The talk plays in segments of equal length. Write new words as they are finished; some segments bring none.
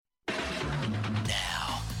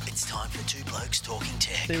It's time for Two Blokes Talking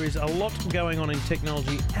Tech. There is a lot going on in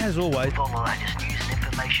technology, as always. With all the latest news and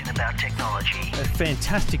information about technology.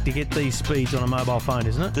 Fantastic to get these speeds on a mobile phone,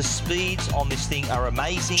 isn't it? The speeds on this thing are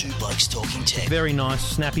amazing. Two Blokes Talking Tech. Very nice,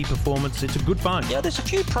 snappy performance. It's a good phone. Yeah, there's a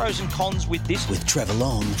few pros and cons with this. With Trevor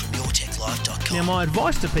Long from YourTechLife.com. Now, my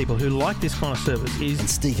advice to people who like this kind of service is... And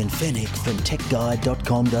Stephen Fennick from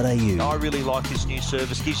TechGuide.com.au. I really like this new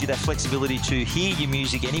service. Gives you that flexibility to hear your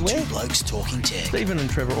music anywhere. Two Blokes Talking Tech. Stephen and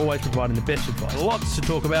Trevor always providing the best advice. Lots to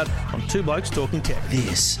talk about on Two Blokes Talking Tech.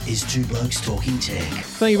 This is Two Blokes Talking Tech.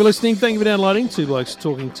 Thank you for listening. Thank you for downloading Two Blokes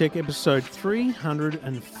Talking Tech, episode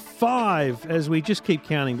 305, as we just keep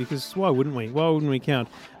counting, because why wouldn't we? Why wouldn't we count?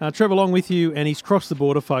 Trevor Long with you, and he's crossed the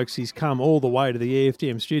border, folks. He's come all the way to the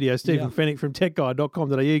EFTM studio. Stephen Fennick from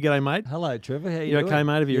TechGuide.com.au. G'day, mate. Hello, Trevor. How You doing? okay,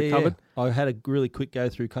 mate? Have you recovered? I had a really quick go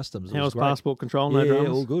through customs. How was passport control? No dramas?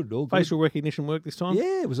 all good, all good. Facial recognition work this time?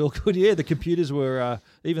 Yeah, it was all good. Yeah, the computers were,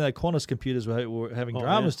 even though Qantas computers were having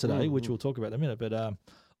dramas today, which we'll talk about in a minute, but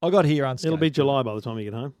I got here unscathed. It'll be July by the time you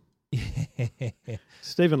get home.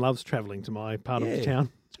 Stephen loves travelling to my part of the town.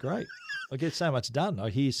 It's great. I get so much done. I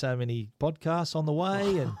hear so many podcasts on the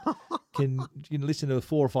way and can listen to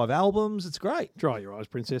 4 or 5 albums. It's great. Dry your eyes,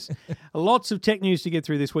 princess. Lots of tech news to get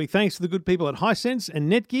through this week. Thanks to the good people at Hisense and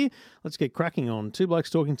Netgear. Let's get cracking on Two Blokes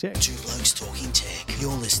Talking Tech. Two Blokes Talking Tech.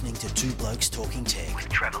 You're listening to Two Blokes Talking Tech. With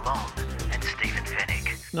Trevor Long and Stephen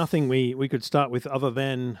Fennick. Nothing we could start with other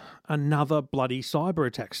than another bloody cyber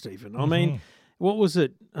attack, Stephen. I mean, what was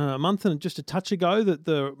it, a month and just a touch ago that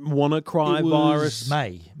the WannaCry virus...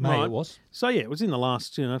 May Right. it was. So, yeah, it was in the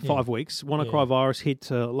last 5 weeks. WannaCry virus hit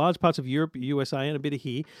large parts of Europe, USA, and a bit of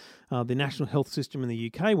here. The national health system in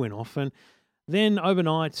the UK went off. And then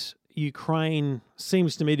overnight, Ukraine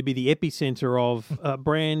seems to me to be the epicenter of a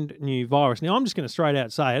brand new virus. Now, I'm just going to straight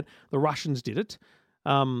out say it. The Russians did it.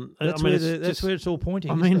 That's where it's all pointing.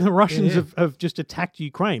 I mean, the Russians have just attacked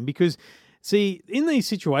Ukraine because... See, in these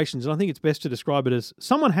situations, and I think it's best to describe it as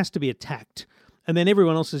someone has to be attacked, and then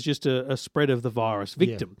everyone else is just a spread of the virus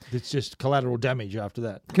victim. Yeah, it's just collateral damage after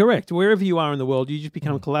that. Correct. Wherever you are in the world, you just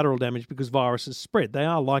become collateral damage because viruses spread. They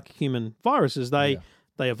are like human viruses. They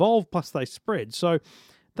evolve, plus they spread. So,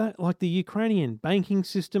 that, like the Ukrainian banking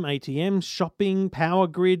system, ATMs, shopping, power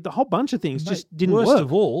grid, the whole bunch of things just didn't work. Worst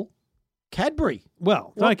of all, Cadbury.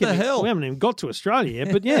 Well, what the hell? We haven't even got to Australia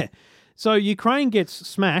yet, but yeah. So Ukraine gets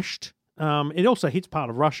smashed. It also hits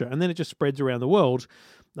part of Russia, and then it just spreads around the world.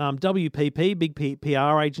 WPP, big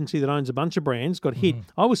PR agency that owns a bunch of brands, got hit.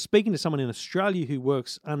 I was speaking to someone in Australia who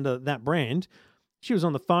works under that brand. She was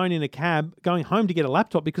on the phone in a cab going home to get a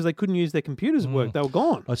laptop because they couldn't use their computers at work. They were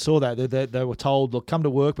gone. I saw that. They were told, look, come to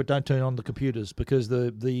work, but don't turn on the computers because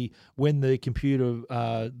when the computer,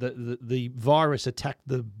 the virus attacked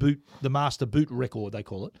the master boot record, they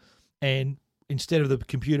call it, and instead of the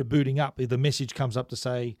computer booting up, the message comes up to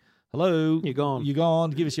say, hello, You're gone. You're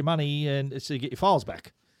gone. Give us your money and so you get your files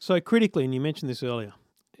back. So critically, and you mentioned this earlier,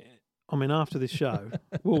 I mean, after this show,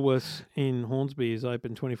 Woolworths in Hornsby is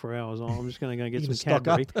open 24 hours. I'm just going to go and get some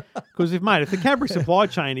Cadbury. Because if the Cadbury supply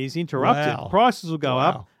chain is interrupted, prices will go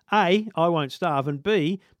up. A, I won't starve, and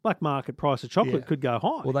B, black market price of chocolate could go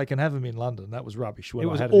high. Well, they can have them in London. That was rubbish. It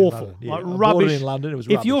was awful. Like rubbish. In London, it was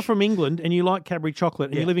rubbish. If you're from England and you like Cadbury chocolate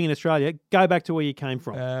and you're living in Australia, go back to where you came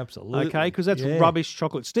from. Absolutely. Okay, because that's rubbish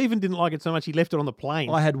chocolate. Stephen didn't like it so much he left it on the plane.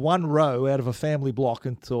 I had one row out of a family block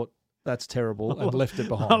and thought, that's terrible, and left it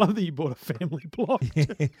behind. I love that you bought a family block.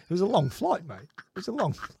 It was a long flight, mate. It was a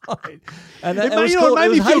long flight. And It it made was me called, it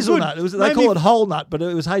was feel hazelnut. good. They call it whole nut, but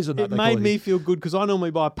it was hazelnut. It made me feel good because I normally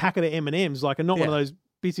buy a packet of M&Ms, like not one of those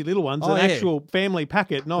busy little ones, an actual family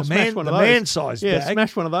packet, and I'll smash one of those. Man-sized bag. Yeah,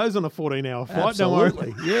 smash one of those on a 14-hour flight.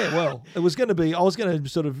 Absolutely. Don't worry. Yeah, well, it was going to be, I was going to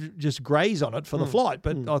sort of just graze on it for the flight,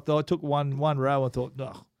 but I took one row and thought,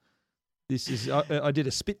 no. This is. I did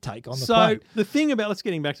a spit take on the plane. So the thing about, let's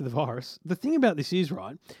getting back to the virus, the thing about this is,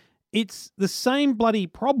 right, it's the same bloody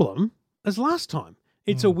problem as last time.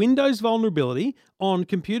 It's a Windows vulnerability on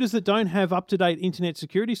computers that don't have up-to-date internet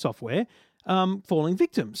security software falling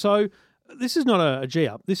victim. So this is not a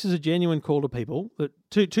G-up. This is a genuine call to people, that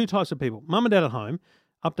two types of people. Mum and dad at home,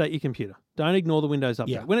 update your computer. Don't ignore the Windows update.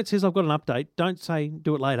 Yeah. When it says I've got an update, don't say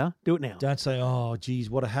do it later. Do it now. Don't say, oh, geez,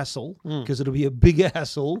 what a hassle, because it'll be a bigger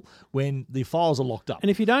hassle when the files are locked up. And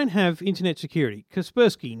if you don't have internet security,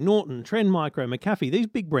 Kaspersky, Norton, Trend Micro, McAfee, these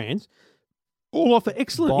big brands all offer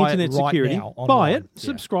excellent internet security. Now, buy it,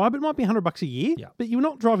 subscribe. It might be $100 a year, but you're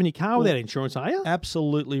not driving your car without insurance, are you?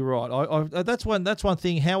 Absolutely right. That's one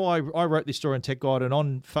thing. How I wrote this story in Tech Guide,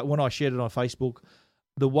 and when I shared it on Facebook,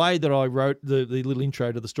 the way that I wrote the little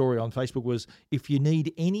intro to the story on Facebook was, if you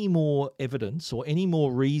need any more evidence or any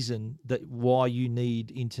more reason that why you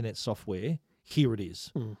need internet software, here it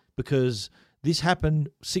is. Because this happened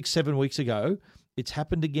 6-7 weeks ago. It's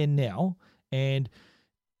happened again now. And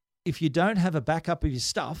if you don't have a backup of your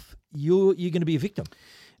stuff, you're going to be a victim.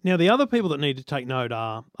 Now, the other people that need to take note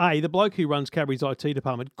are, the bloke who runs Cadbury's IT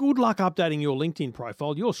department. Good luck updating your LinkedIn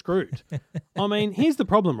profile. You're screwed. I mean, here's the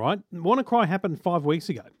problem, right? WannaCry happened 5 weeks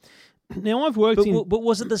ago. Now, I've worked But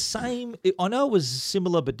was it the same? I know it was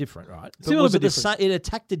similar but different, right? But Similar was but it different. It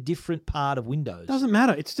attacked a different part of Windows. Doesn't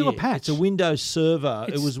matter. It's still a patch. It's a Windows server.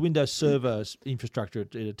 It was Windows Server infrastructure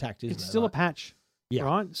it attacked, isn't it? It's still a patch, Yeah.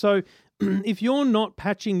 right? So if you're not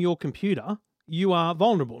patching your computer, you are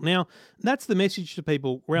vulnerable. Now, that's the message to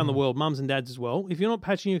people around the world, mums and dads as well. If you're not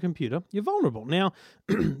patching your computer, you're vulnerable. Now,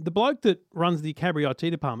 the bloke that runs the Cadbury IT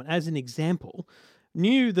department, as an example,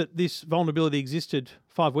 knew that this vulnerability existed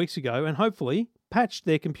 5 weeks ago and hopefully patched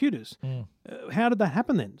their computers. How did that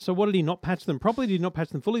happen then? So what, did he not patch them properly? Did he not patch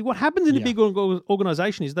them fully? What happens in a big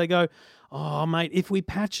organisation is they go, oh, mate, if we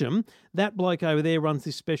patch them, that bloke over there runs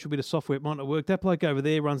this special bit of software, it might not work. That bloke over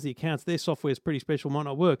there runs the accounts, their software is pretty special, might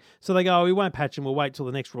not work. So they go, oh, we won't patch them, we'll wait till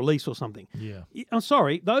the next release or something. Yeah. I'm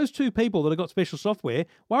sorry, those two people that have got special software,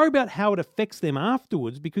 worry about how it affects them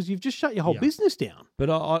afterwards because you've just shut your whole business down. But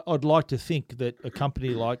I'd like to think that a company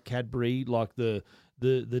like Cadbury, like the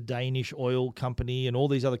Danish oil company and all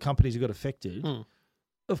these other companies who got affected,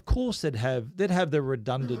 of course they'd have their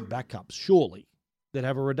redundant backups, surely. They'd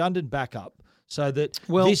have a redundant backup so that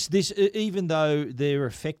this even though they're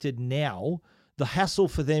affected now, the hassle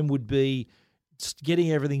for them would be getting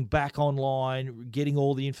everything back online, getting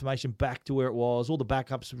all the information back to where it was, all the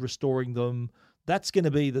backups, restoring them. That's going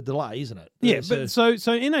to be the delay, isn't it? Yeah, but so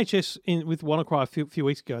NHS with WannaCry a few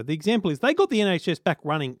weeks ago, the example is they got the NHS back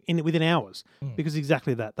running within hours because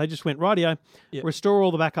exactly that. They just went, rightio, restore all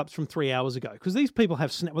the backups from 3 hours ago. Because these people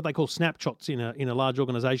have what they call snapshots in a large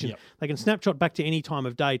organisation. Yep. They can snapshot back to any time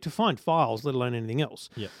of day to find files, let alone anything else.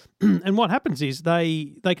 Yep. And what happens is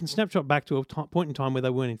they can snapshot back to a point in time where they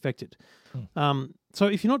weren't infected. So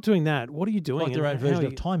if you're not doing that, what are you doing? Like their own version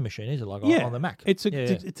of Time Machine, is it? Like on the Mac? It's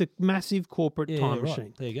a massive corporate time machine.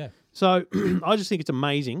 Right. There you go. So I just think it's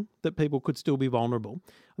amazing that people could still be vulnerable.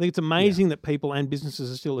 I think it's amazing that people and businesses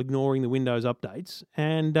are still ignoring the Windows updates.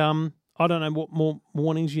 And I don't know what more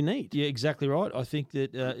warnings you need. Yeah, exactly right. I think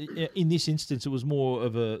that in this instance, it was more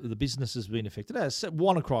of the businesses being affected. As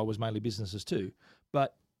WannaCry was mainly businesses too,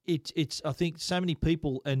 but it's I think so many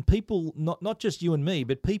people, and people not just you and me,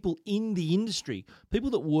 but people in the industry, people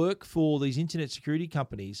that work for these internet security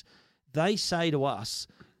companies, they say to us,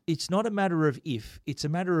 it's not a matter of if, it's a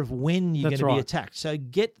matter of when you're going to be attacked. So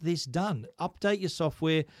get this done. Update your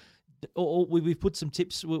software. Or we've put some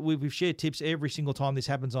tips. We've shared tips every single time this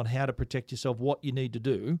happens on how to protect yourself, what you need to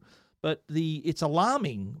do. But it's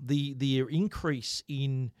alarming the increase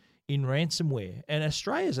in ransomware, and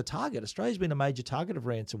Australia's a target. Australia's been a major target of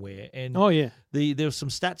ransomware, and there were some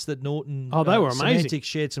stats that Norton they were amazing. Symantec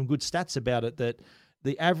shared some good stats about it, that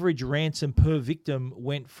the average ransom per victim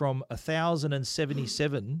went from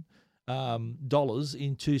 $1,077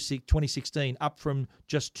 in 2016 up from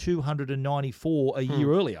just $294 a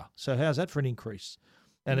year earlier. So how's that for an increase?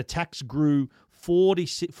 And attacks grew more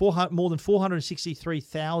than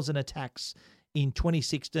 463,000 attacks in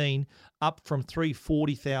 2016, up from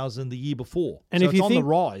 340,000 the year before. And so if it's you on think, the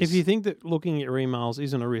rise. If you think that looking at your emails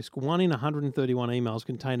isn't a risk, 1 in 131 emails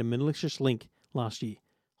contained a malicious link last year,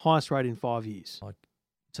 highest rate in 5 years.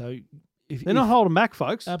 So they're not holding back,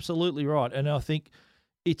 folks. Absolutely right, and I think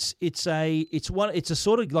it's a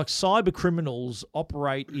sort of like cyber criminals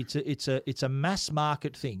operate. It's a mass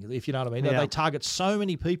market thing, if you know what I mean. Yeah. They target so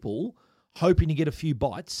many people, hoping to get a few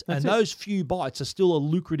bites, those few bites are still a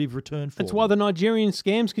lucrative return for them. That's why the Nigerian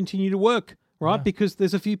scams continue to work, right? Yeah. Because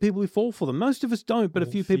there's a few people who fall for them. Most of us don't, but a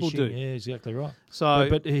few people do. Yeah, exactly right. So,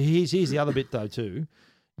 but here's the other bit though too.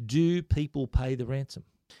 Do people pay the ransom?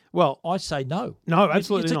 Well, I say no. No,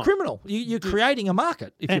 absolutely it's not. It's a criminal. You're creating a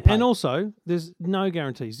market if you pay. And also, there's no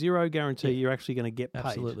guarantee, zero guarantee you're actually going to get paid.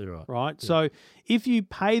 Absolutely right. Right? Yeah. So if you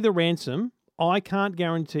pay the ransom, I can't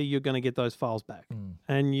guarantee you're going to get those files back.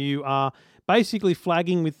 And you are basically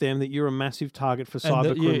flagging with them that you're a massive target for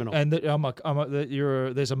cyber criminal. And that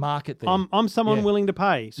there's a market there. I'm someone willing to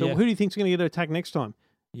pay. So who do you think's going to get attacked next time?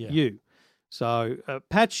 Yeah. You. So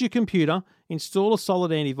patch your computer, install a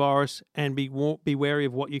solid antivirus, and be wary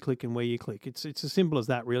of what you click and where you click. It's as simple as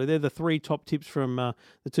that, really. They're the 3 top tips from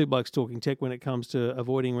the Two Blokes Talking Tech when it comes to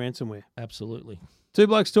avoiding ransomware. Absolutely. Two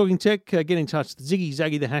Blokes Talking Tech, get in touch. Ziggy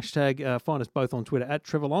Zaggy, the hashtag. Find us both on Twitter at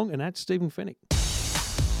Trevor Long and at Stephen Fennick.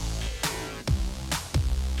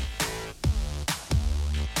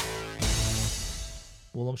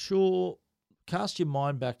 Well, I'm sure. Cast your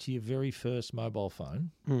mind back to your very first mobile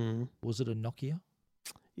phone. Mm. Was it a Nokia?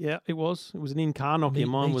 Yeah, it was. It was an in-car Nokia.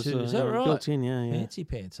 Mine Me was too. Is that right? built in. Yeah, yeah. Fancy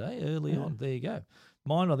pants, eh? Early on. There you go.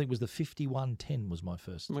 Mine, I think, was the 5110 was my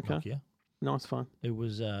first Okay. Nokia. Nice phone. It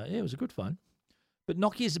was, it was a good phone. But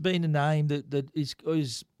Nokia's been a name that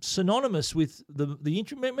is synonymous with the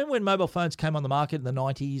remember when mobile phones came on the market in the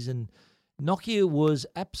 90s, and Nokia was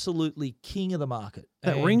absolutely king of the market.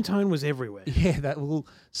 That And- ringtone was everywhere. Yeah,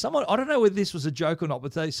 someone, I don't know whether this was a joke or not,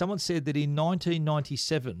 but someone said that in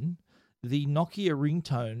 1997, the Nokia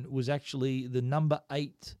ringtone was actually the number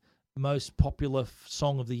 8 most popular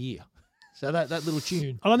song of the year. So that little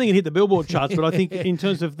tune. I don't think it hit the Billboard charts, but I think in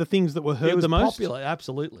terms of the things that were It heard was the most, popular,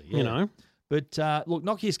 absolutely. Yeah. you know. But look,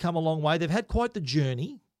 Nokia's come a long way. They've had quite the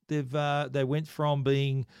journey. They went from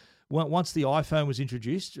being once the iPhone was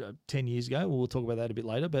introduced 10 years ago. We'll talk about that a bit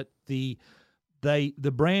later. But the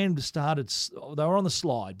brand started. They were on the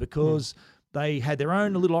slide because they had their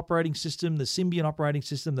own little operating system, the Symbian operating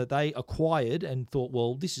system that they acquired, and thought,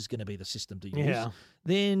 well, this is going to be the system to use. Yeah.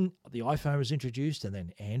 Then the iPhone was introduced, and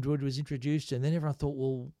then Android was introduced, and then everyone thought,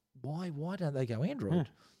 well, why don't they go Android?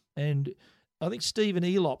 And I think Stephen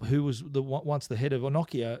Elop, who was once the head of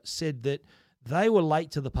Nokia, said that they were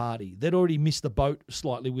late to the party. They'd already missed the boat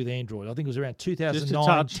slightly with Android. I think it was around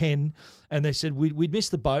 2009, 10, and they said we'd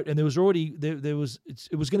missed the boat, and there was already it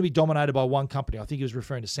was going to be dominated by one company. I think he was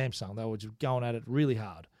referring to Samsung. They were just going at it really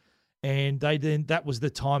hard, and that was the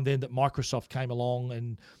time then that Microsoft came along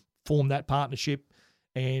and formed that partnership.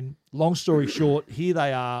 And long story short, here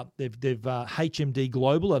they are. They've HMD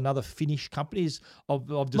Global, another Finnish company. I've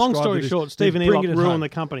described Long story it as short, they're Stephen bringing Elop it home. ruined the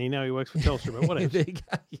company. Now he works for Telstra, but whatever. There you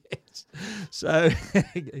go. Yes. So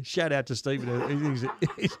shout out to Stephen.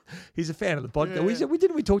 He's a fan of the podcast. Yeah.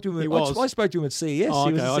 Didn't we talk to him? He was. I spoke to him at CES. Oh,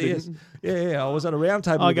 He was okay, at I CES. didn't. Yeah. I was at a round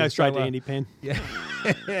table. I'll with go him, straight so, to Andy Penn. Yeah.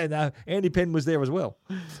 No, Andy Penn was there as well.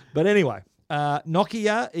 But anyway,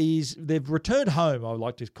 Nokia they've returned home, I would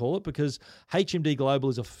like to call it, because HMD Global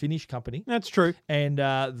is a Finnish company. That's true. And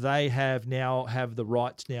they have the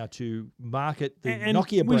rights now to market the And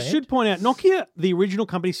Nokia brand. we should point out, Nokia, the original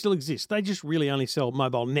company, still exists. They just really only sell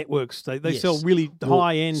mobile networks. They Yes. sell really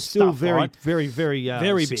high-end still stuff, very, right? very, very,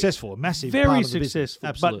 Very big. successful. A massive, Very part of the business. successful.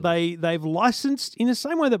 Absolutely. But they've licensed in the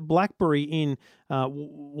same way that BlackBerry in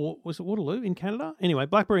was it Waterloo in Canada? Anyway,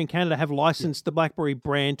 BlackBerry in Canada have licensed the BlackBerry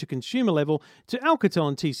brand to consumer level to Alcatel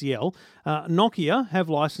and TCL. Nokia have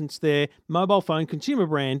licensed their mobile phone consumer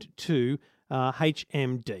brand to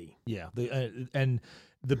HMD. Yeah,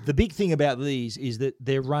 the big thing about these is that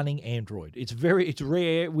they're running Android. It's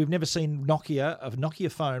rare. We've never seen a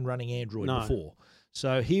Nokia phone running Android before.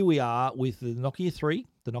 So here we are with the Nokia 3,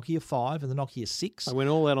 the Nokia 5, and the Nokia 6. I went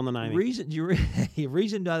all out on the naming. Reason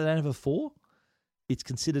they don't have a 4, it's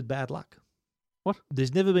considered bad luck. What?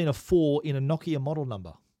 There's never been a 4 in a Nokia model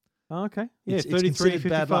number. Oh, okay. Yeah, It's 33, considered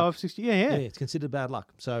bad 55, luck. 60. Yeah. It's considered bad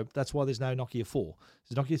luck. So that's why there's no Nokia 4.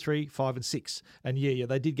 There's Nokia 3, 5, and 6. And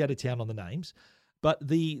they did go to town on the names. But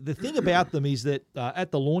the thing about them is that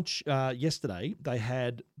at the launch yesterday, they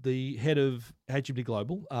had the head of HMD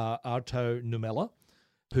Global, Arto Numela,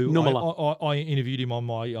 who I interviewed him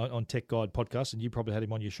on Tech Guide podcast, and you probably had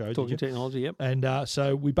him on your show. Talking technology, yep. And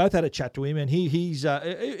so we both had a chat to him, and he's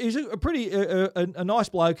a pretty a nice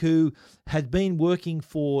bloke who had been working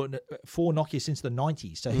for Nokia since the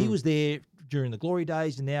 90s. So he was there during the glory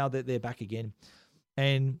days, and now they're back again.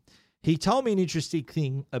 And he told me an interesting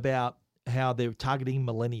thing about how they're targeting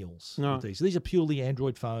millennials with these. So these are purely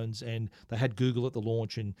Android phones, and they had Google at the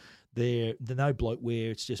launch, and they're no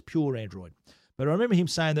bloatware. It's just pure Android. But I remember him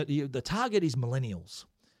saying that the target is millennials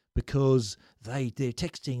because they're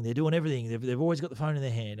texting, they're doing everything. They've always got the phone in their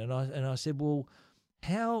hand. And I said, well,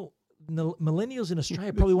 how millennials in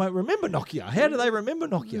Australia probably won't remember Nokia. How do they remember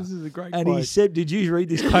Nokia? This is a great And quote. he said, did you read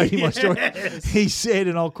this quote in my story? Yes. He said,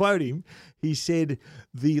 and I'll quote him, he said,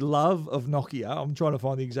 the love of Nokia, I'm trying to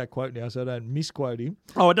find the exact quote now so I don't misquote him.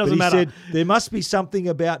 Oh, it doesn't matter. He said, there must be something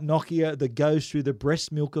about Nokia that goes through the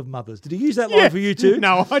breast milk of mothers. Did he use that line for you too?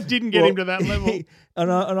 No, I didn't get him to that level.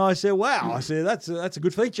 And I said, wow. I said, that's a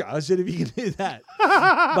good feature. I said, if you can do that.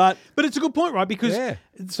 But it's a good point, right? Because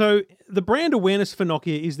so the brand awareness for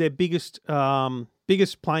Nokia is their biggest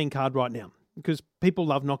playing card right now. Because people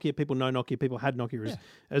love Nokia, people know Nokia, people had Nokia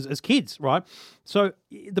as kids, right? So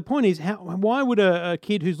the point is, why would a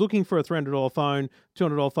kid who's looking for a $300 phone,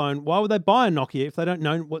 $200 phone, why would they buy a Nokia if they don't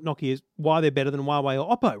know what Nokia is, why they're better than Huawei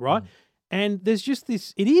or Oppo, right? And there's just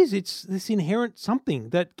it's this inherent something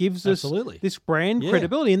that gives us this brand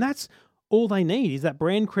credibility, and that's all they need is that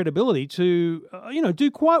brand credibility to,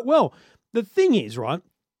 do quite well. The thing is, right,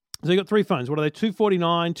 So you got three phones. What are they?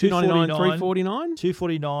 $249, $299, $349?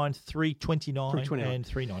 $249, $329, $329. and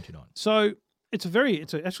 $399. So it's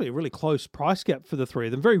actually a really close price gap for the three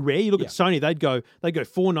of them. Very rare. You look at Sony, they go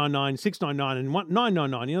 $499, $699, and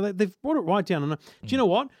 $999. You know, they've brought it right down. And do you know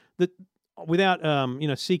what? Without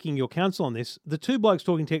seeking your counsel on this, the Two Blokes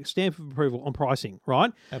Talking Tech stamp of approval on pricing,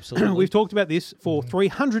 right? Absolutely. We've talked about this for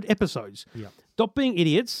 300 episodes. Yeah. Stop being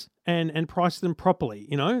idiots and price them properly.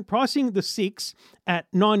 You know, pricing the 6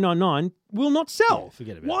 at $999 will not sell. Yeah,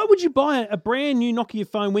 forget about Why would you buy a brand new Nokia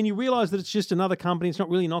phone when you realise that it's just another company? It's not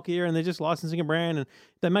really Nokia, and they're just licensing a brand and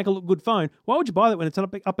they make a good phone. Why would you buy that when it's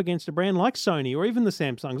up against a brand like Sony or even the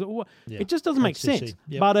Samsungs? It just doesn't make sense.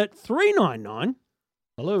 Yep. But at $399.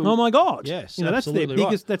 Hello. Oh my God! Yes, that's their absolutely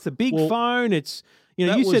biggest. right. That's the big Well, phone. It's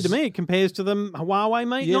you said to me it compares to the Huawei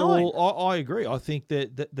Mate 9. Well, I agree. I think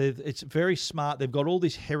that it's very smart. They've got all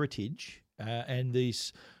this heritage and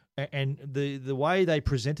the way they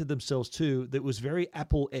presented themselves too. That was very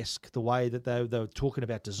Apple-esque. The way that they were talking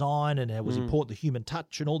about design and it was important, the human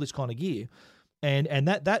touch and all this kind of gear. And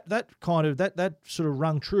that sort of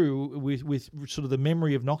rung true with sort of the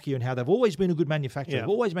memory of Nokia and how they've always been a good manufacturer. Yeah. They've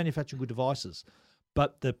always manufactured good devices.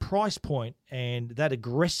 But the price point and that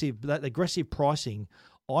aggressive pricing,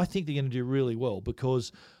 I think they're going to do really well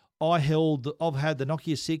because I've had the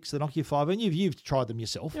Nokia 6, the Nokia 5, and you've tried them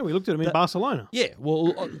yourself. Yeah, we looked at them in Barcelona. Yeah,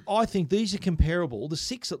 well, I think these are comparable. The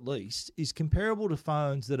 6 at least is comparable to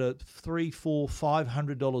phones that are $300,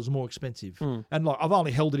 $400, $500 more expensive. And like I've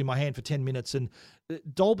only held it in my hand for 10 minutes, and the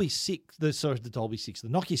Nokia 6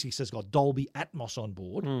 has got Dolby Atmos on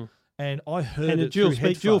board. And I heard and it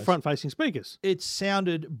dual front-facing speakers. It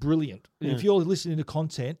sounded brilliant. Yeah. If you're listening to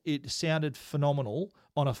content, it sounded phenomenal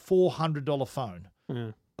on a $400 phone.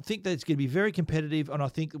 Yeah. I think that's going to be very competitive, and I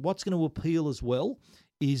think what's going to appeal as well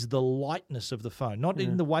is the lightness of the phone, not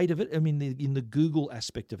in the weight of it. I mean, in the Google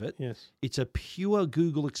aspect of it. Yes, it's a pure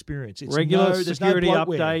Google experience. It's regular security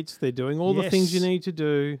updates. They're doing all the things you need to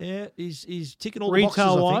do. Yeah, he's ticking all the boxes.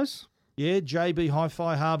 Retail-wise, yeah, JB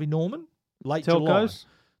Hi-Fi, Harvey Norman, late telcos. July.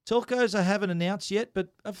 Telcos I haven't announced yet, but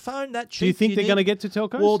a phone that cheap. Do you think they're going to get to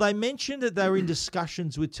telcos? Well, they mentioned that they were in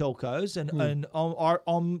discussions with telcos, and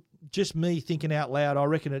I'm just me thinking out loud. I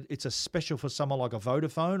reckon it's a special for someone like a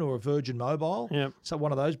Vodafone or a Virgin Mobile. Yeah, so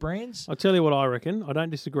one of those brands. I'll tell you what I reckon. I don't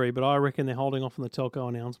disagree, but I reckon they're holding off on the telco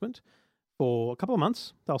announcement for a couple of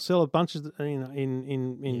months. They'll sell a bunch of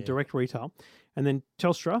in direct retail, and then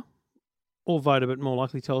Telstra or Voda, but more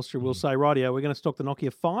likely Telstra will say, "Rightio, we're going to stock the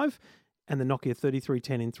Nokia 5." And the Nokia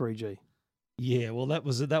 3310 in 3G. Yeah, well, that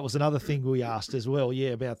was another thing we asked as well.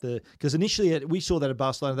 Yeah, about because initially we saw that at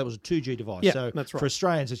Barcelona, that was a 2G device. Yeah, so that's right. For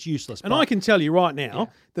Australians, it's useless. And I can tell you right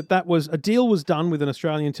now that was a deal was done with an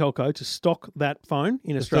Australian telco to stock that phone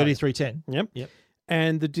in Australia. 3310. Yep.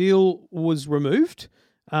 And the deal was removed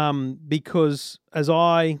because, as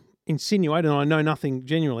I insinuate, and I know nothing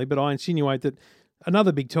genuinely, but I insinuate that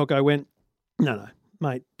another big telco went, no.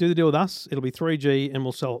 Mate, do the deal with us. It'll be 3G and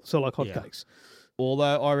we'll sell like hotcakes.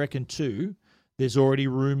 Although I reckon too, there's already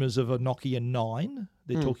rumours of a Nokia 9.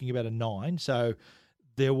 They're talking about a 9. So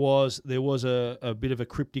there was a bit of a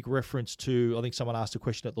cryptic reference to, I think someone asked a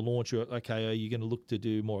question at the launch, okay, are you going to look to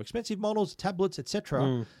do more expensive models, tablets,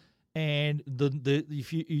 etc.? And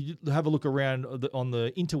if you have a look around on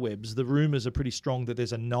the interwebs, the rumours are pretty strong that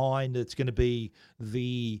there's a 9 that's going to be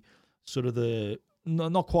the sort of the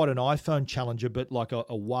not quite an iPhone challenger, but like a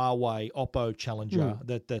Huawei, Oppo challenger.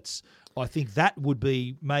 That's I think that would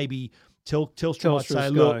be maybe Telstra might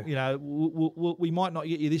say, look, we might not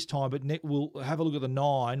get you this time, but we'll have a look at the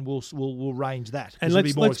 9. We'll range that. And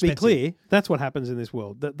let's be clear, that's what happens in this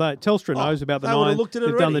world. Telstra knows about the 9.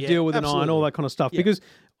 They've done the deal with the 9, all that kind of stuff. Yeah. Because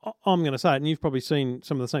I'm going to say it, and you've probably seen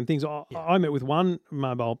some of the same things. I met with one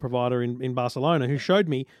mobile provider in Barcelona who showed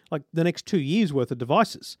me like the next 2 years worth of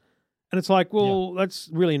devices. And it's like, well, that's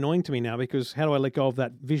really annoying to me now because how do I let go of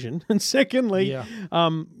that vision? And secondly,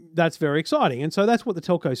 that's very exciting. And so that's what the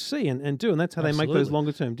telcos see and do, and that's how they make those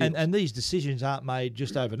longer-term deals. And these decisions aren't made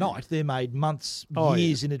just overnight. They're made months,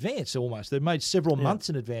 years in advance almost. They're made several months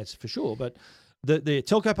in advance for sure. But the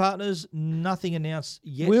telco partners, nothing announced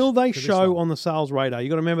yet. Will they show on the sales radar? You've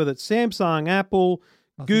got to remember that Samsung, Apple,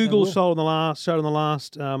 Google showed on the last,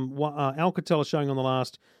 Alcatel is showing on the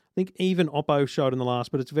last. I think even Oppo showed in the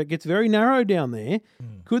last, but it gets very narrow down there.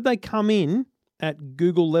 Could they come in at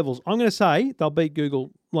Google levels? I'm going to say they'll beat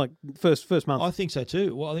Google like first month. I think so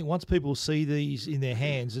too. Well, I think once people see these in their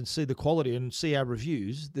hands and see the quality and see our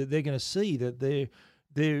reviews, they're going to see that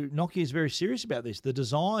Nokia is very serious about this. The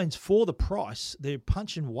designs for the price, they're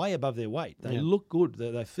punching way above their weight. They look good.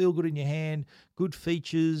 They feel good in your hand. Good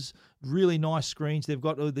features, really nice screens. They've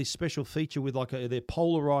got this special feature with they're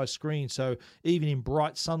polarized screens, so even in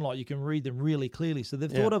bright sunlight you can read them really clearly. So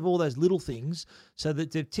they've thought of all those little things so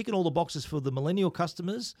that they've ticking all the boxes for the millennial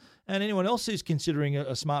customers and anyone else who's considering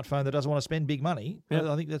a smartphone that doesn't want to spend big money.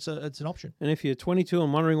 I think it's an option. And if you're 22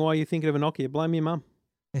 and wondering why you're thinking of a Nokia, blame your mum.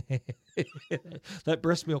 That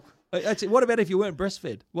breast milk. That's it. What about if you weren't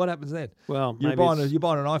breastfed? What happens then? Well, you're maybe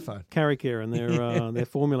buying an iPhone. Caricare and their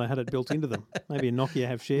formula had it built into them. Maybe a Nokia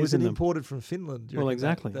have shares Was in it them. Imported from Finland? Well,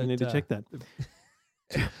 exactly. You need to check that.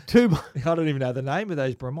 I don't even know the name of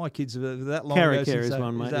those, bro. My kids are that long ago. Caricare is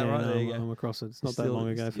one, mate. Is that right? No, there you go. I'm across it. It's not that long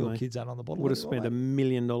ago for your me. kids aren't on the bottle. Would have spent $1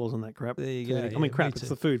 million on that crap. There you go. I mean, crap, it's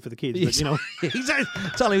the food for the kids, but you know.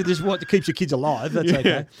 It's only just what keeps your kids alive. That's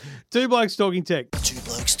okay. Two Blokes Talking Tech. Two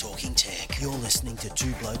Blokes Talking Tech. You're listening to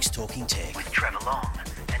Two Blokes Talking Tech with Trevor Long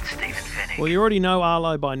and Stephen Fennick. Well, you already know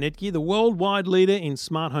Arlo by Netgear, the worldwide leader in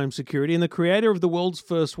smart home security and the creator of the world's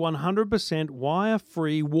first 100%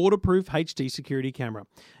 wire-free, waterproof HD security camera.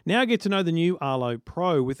 Now get to know the new Arlo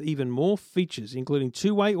Pro with even more features, including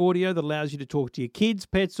two-way audio that allows you to talk to your kids,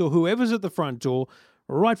 pets, or whoever's at the front door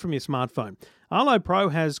right from your smartphone. Arlo Pro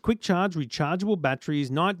has quick charge, rechargeable batteries,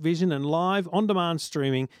 night vision, and live on-demand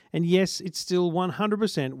streaming. And yes, it's still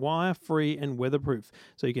 100% wire-free and weatherproof,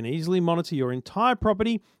 so you can easily monitor your entire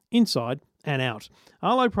property inside and out.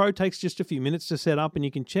 Arlo Pro takes just a few minutes to set up, and you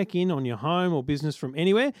can check in on your home or business from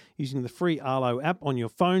anywhere using the free Arlo app on your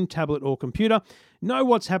phone, tablet, or computer. Know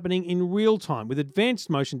what's happening in real time with advanced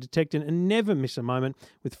motion detection and never miss a moment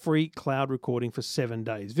with free cloud recording for 7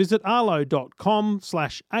 days. Visit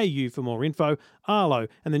arlo.com/au for more info. Arlo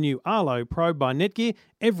and the new Arlo Pro by Netgear,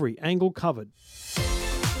 every angle covered.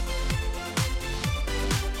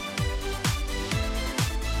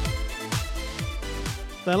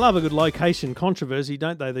 They love a good location controversy,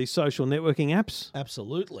 don't they, these social networking apps?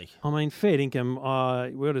 Absolutely. I mean, fair income.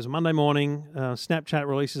 It is Monday morning, Snapchat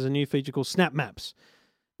releases a new feature called Snap Maps.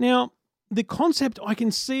 Now, the concept, I can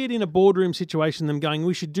see it in a boardroom situation, them going,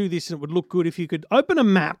 we should do this and it would look good if you could open a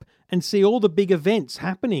map and see all the big events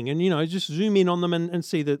happening and, just zoom in on them and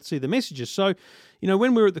see the messages. So,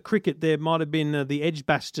 when we were at the cricket, there might have been the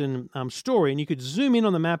Edgbaston story and you could zoom in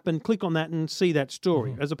on the map and click on that and see that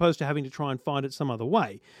story as opposed to having to try and find it some other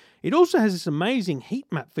way. It also has this amazing heat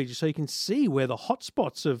map feature so you can see where the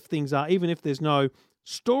hotspots of things are even if there's no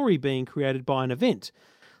story being created by an event.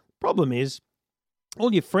 Problem is,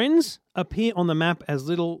 all your friends appear on the map as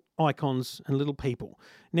little icons and little people.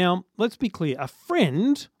 Now, let's be clear. A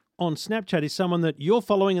friend on Snapchat is someone that you're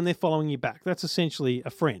following and they're following you back. That's essentially a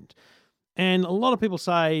friend. And a lot of people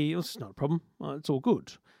say, it's not a problem. It's all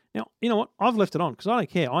good. Now, you know what? I've left it on because I don't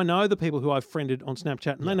care. I know the people who I've friended on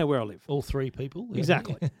Snapchat and they know where I live. All three people?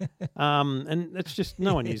 Exactly. And it's just,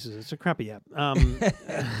 no one uses it. It's a crappy app.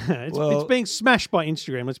 It's being smashed by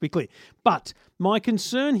Instagram, let's be clear. But my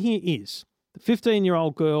concern here is the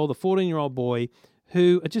 15-year-old girl, the 14-year-old boy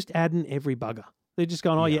who are just adding every bugger. They're just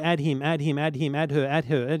going, you add him, add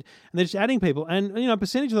her. And they're just adding people. And, a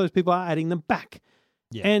percentage of those people are adding them back.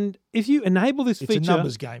 Yeah. And if you enable this feature... It's a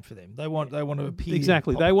numbers game for them. They want to appear...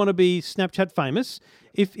 Exactly. They want to be Snapchat famous.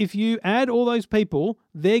 If you add all those people,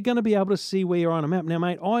 they're going to be able to see where you're on a map. Now,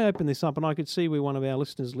 mate, I opened this up and I could see where one of our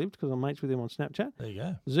listeners lived because I'm mates with him on Snapchat. There you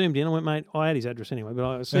go. Zoomed in. I went, mate, I had his address anyway, but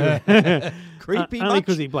I see creepy only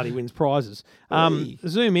because he bloody wins prizes.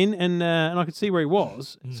 Zoom in and I could see where he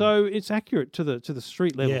was. So it's accurate to the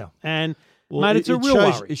street level. Yeah. And, mate, it's a real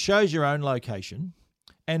worry. It shows your own location.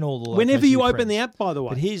 And all the whenever you open friends. the app, by the way.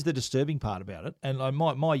 But here's the disturbing part about it. And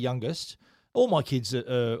my youngest, all my kids,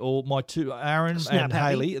 all my two, Aaron and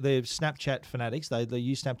Haley, they're Snapchat fanatics. They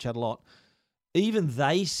use Snapchat a lot. Even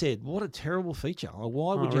they said, what a terrible feature.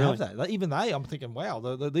 Why would you have that? Even they, I'm thinking, wow,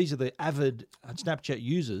 these are the avid Snapchat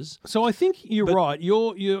users. So I think you're right.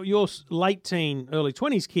 Your late teen, early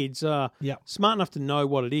 20s kids are smart enough to know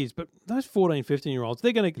what it is. But those 14, 15-year-olds,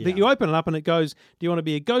 they're going to, you open it up and it goes, do you want to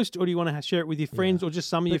be a ghost or do you want to share it with your friends or just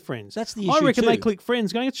some of your friends? That's the issue I reckon too. They click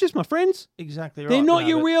friends going, it's just my friends. Exactly right. They're not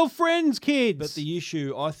your real friends, kids. But the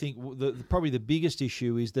issue, I think, probably the biggest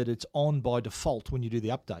issue is that it's on by default when you do the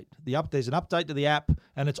update. There's an update to the app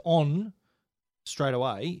and it's on straight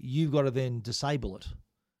away. You've got to then disable it.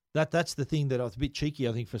 That's the thing that I was a bit cheeky,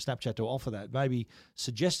 I think, for Snapchat to offer that. Maybe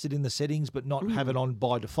suggest it in the settings, but not have it on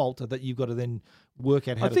by default. That you've got to then work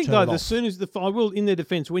out how to turn it off. I think, though, as soon as I will, in their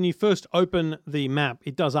defence, when you first open the map,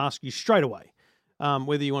 it does ask you straight away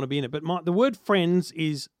whether you want to be in it. But the word friends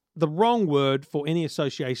is the wrong word for any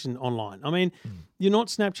association online. I mean, you're not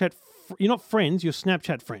Snapchat, you're not friends, you're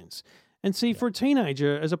Snapchat friends. And see, for a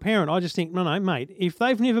teenager, as a parent, I just think, no, mate, if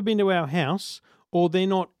they've never been to our house or they're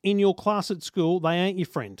not in your class at school, they ain't your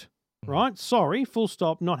friend, right? Sorry, full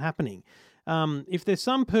stop, not happening. If there's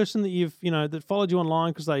some person that that followed you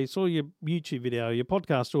online because they saw your YouTube video, your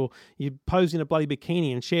podcast, or you posed in a bloody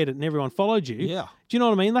bikini and shared it and everyone followed you. Yeah. Do you know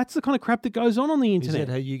what I mean? That's the kind of crap that goes on the Is internet.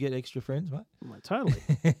 that how you get extra friends, mate? Well, totally.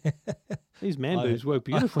 These man boobs work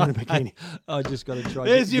beautiful in a bikini. I just got to try.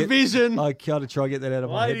 There's your vision. I got to try and get that out of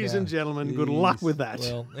my head. Ladies now. and gentlemen, good luck with that.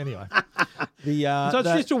 Well, anyway, So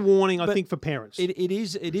it's just a warning, I think, for parents. It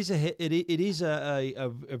is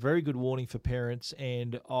a very good warning for parents,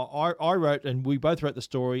 and I wrote, and we both wrote the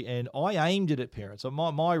story, and I aimed it at parents. So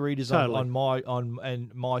my readers Totally.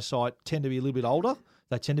 on my site tend to be a little bit older.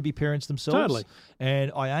 They tend to be parents themselves. Totally.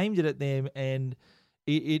 And I aimed it at them, and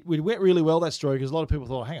it went really well, that story, because a lot of people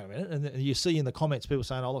thought, hang on a minute, and you see in the comments people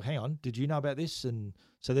saying, oh look, hang on, did you know about this? And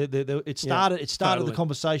so it started totally. the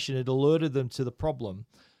conversation. It alerted them to the problem.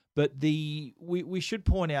 But we should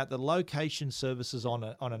point out that location services on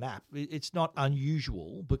an app, it's not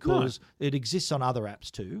unusual because it exists on other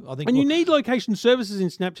apps too. I think, and you need location services in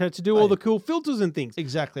Snapchat to do all the cool filters and things.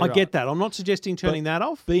 Exactly I right. get that. I'm not suggesting turning that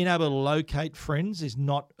off. Being able to locate friends is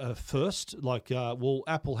not a first. Like,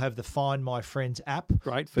 Apple have the Find My Friends app.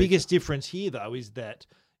 Great feature. Biggest difference here, though, is that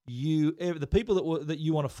the people that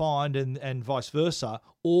you want to find and vice versa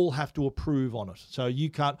all have to approve on it. So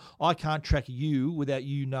I can't track you without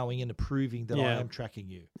you knowing and approving that I am tracking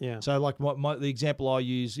you. Yeah. So like the example I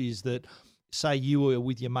use is that, say you were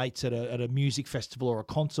with your mates at a music festival or a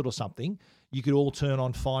concert or something, you could all turn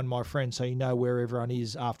on Find My Friend so you know where everyone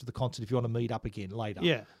is after the concert if you want to meet up again later.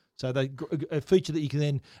 Yeah. So a feature that you can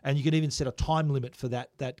then, and you can even set a time limit for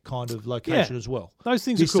that kind of location as well. Those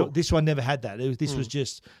things are cool. This one never had that. This was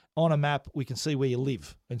just on a map. We can see where you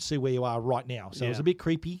live and see where you are right now. So it was a bit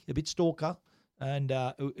creepy, a bit stalker, and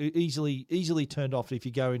easily turned off if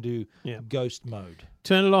you go into ghost mode.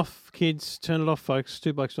 Turn it off, kids. Turn it off, folks.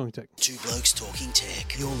 Two Blokes Talking Tech. Two Blokes Talking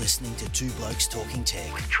Tech. You're listening to Two Blokes Talking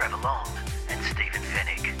Tech with Trevor Long and Stephen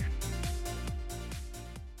Fennick.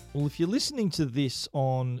 Well, if you're listening to this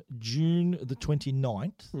on June the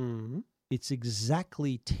 29th, it's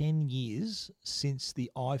exactly 10 years since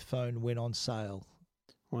the iPhone went on sale.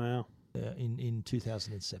 Wow. In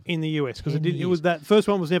 2007. In the US, because 10 it was that first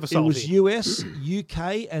one was never It sold was here. US,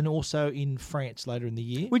 UK, and also in France later in the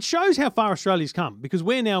year. Which shows how far Australia's come, because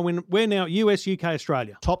we're now US, UK,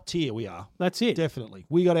 Australia. Top tier we are. That's it. Definitely.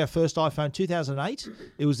 We got our first iPhone 2008.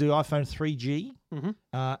 It was the iPhone 3G,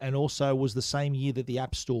 and also was the same year that the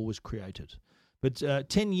App Store was created. But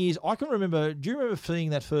 10 years, I can remember. Do you remember seeing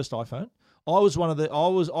that first iPhone?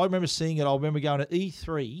 I remember seeing it. I remember going to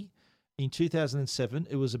E3 in 2007.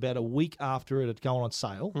 It was about a week after it had gone on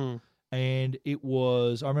sale. And it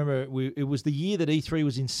was, I remember, it was the year that E3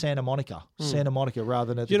 was in Santa Monica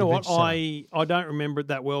rather than at Do you the know what? convention center. I don't remember it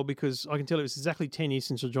that well because I can tell it was exactly 10 years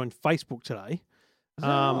since I joined Facebook today. Is that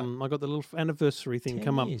right? I got the little anniversary thing 10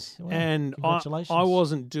 come years. up. Wow. And Congratulations. I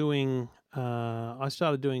wasn't doing, I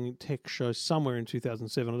started doing tech shows somewhere in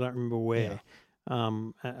 2007. I don't remember where.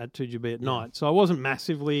 At 2GB at night. So I wasn't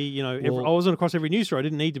massively, I wasn't across every news story. I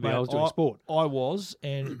didn't need to be. Mate, I was doing sport. I was,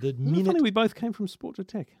 and the Isn't it minute... funny we both came from sport to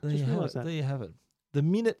tech? There Just you, have realised it, that. there you have it. The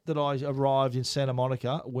minute that I arrived in Santa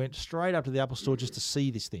Monica, went straight up to the Apple Store just to see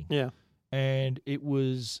this thing. Yeah. And it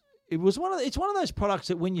was one of those products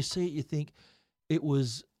that when you see it, you think it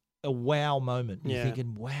was a wow moment. You're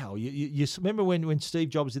thinking, wow. You remember when Steve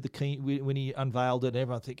Jobs did the key, when he unveiled it, and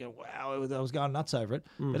everyone thinking, wow, I was going nuts over it.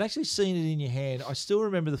 But actually seeing it in your hand, I still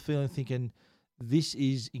remember the feeling thinking, this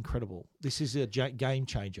is incredible. This is a game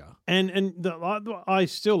changer. And I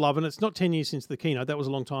still love it. And it's not 10 years since the keynote. That was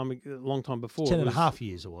a long time before. 10 and a half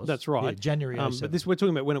years it was. That's right. Yeah, January 07. But this we're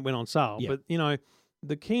talking about when it went on sale. Yeah. But,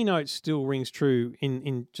 the keynote still rings true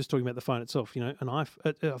in just talking about the phone itself.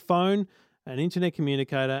 A phone, an internet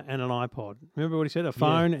communicator, and an iPod. Remember what he said? A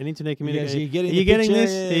phone, an internet communicator. Are you getting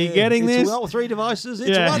this? Are you getting this? Well, 3 devices.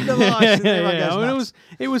 It's one device. And everyone goes I mean, nuts.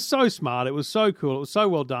 it was so smart. It was so cool. It was so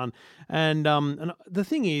well done. And the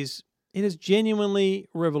thing is, it has genuinely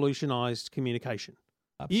revolutionized communication.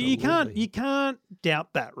 You can't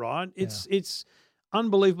doubt that, right? It's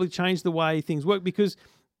unbelievably changed the way things work because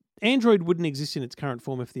Android wouldn't exist in its current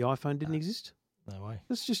form if the iPhone didn't exist. No way.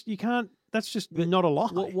 That's just not a lie.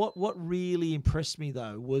 What really impressed me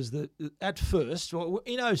though was that at first,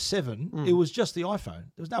 in 07, it was just the iPhone.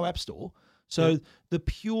 There was no App Store. So the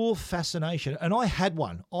pure fascination, and I had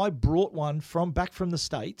one. I brought one back from the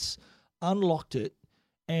States, unlocked it,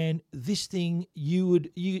 and this thing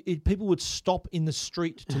people would stop in the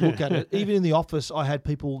street to look at it. Even in the office, I had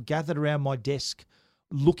people gathered around my desk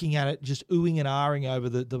looking at it, just oohing and ahhing over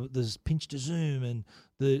the pinch to zoom and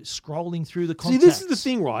the scrolling through the contacts. See, this is the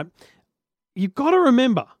thing, right? You've got to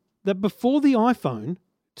remember that before the iPhone,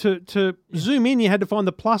 to zoom in, you had to find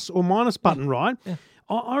the plus or minus button, right? Yeah.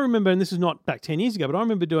 I remember, and this is not back 10 years ago, but I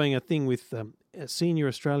remember doing a thing with senior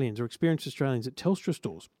Australians or experienced Australians at Telstra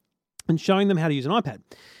stores and showing them how to use an iPad.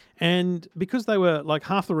 And because they were like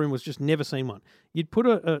half the room was just never seen one, you'd put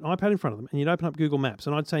an iPad in front of them and you'd open up Google Maps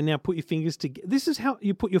and I'd say, now put your fingers together. This is how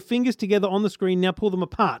you put your fingers together on the screen. Now pull them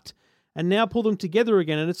apart and now pull them together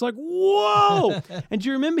again. And it's like, whoa. And do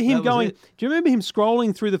you remember him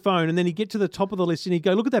scrolling through the phone and then he'd get to the top of the list and he'd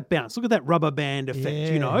go, look at that bounce. Look at that rubber band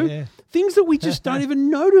effect, Yeah. Things that we just don't even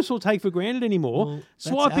notice or take for granted anymore. Well, that's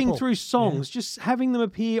Swiping Apple. through songs, just having them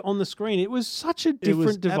appear on the screen. It was such a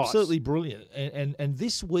different device. Absolutely brilliant. And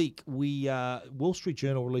this week, Wall Street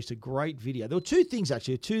Journal released a great video. There were two things,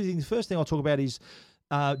 actually. The first thing I'll talk about is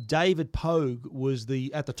David Pogue was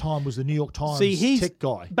at the time the New York Times tech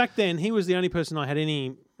guy. Back then, he was the only person I had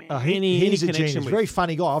any He's a connection genius, with. very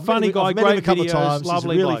funny guy. I've Funny met guy, him a great couple of videos, times.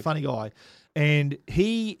 lovely He's a really bloke. funny guy. And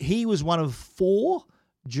he was one of 4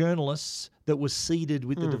 journalists that was seated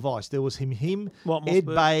with the device. There was him, Walt Ed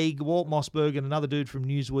Mossberg. Baig, Walt Mossberg, and another dude from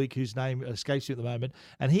Newsweek whose name escapes me at the moment.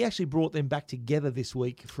 And he actually brought them back together this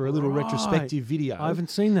week for a little Right. retrospective video. I haven't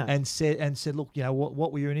seen that. And said, look,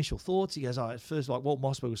 what were your initial thoughts? He goes, at first, like Walt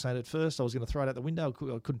Mossberg was saying, at first I was going to throw it out the window.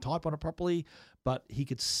 I couldn't type on it properly, but he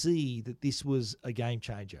could see that this was a game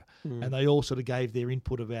changer. And they all sort of gave their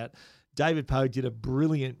input about. David Pogue did a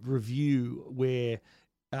brilliant review where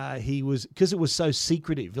because it was so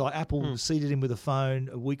secretive. Like Apple seated him with a phone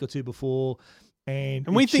a week or two before, and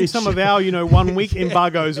we think some of our 1 week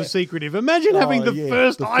embargoes are secretive. Imagine having the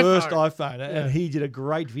first iPhone. And he did a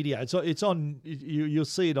great video. It's on. You'll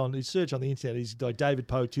see it on. You search on the internet. He's like David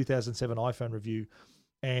Pogue 2007 iPhone review,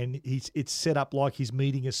 and it's set up like he's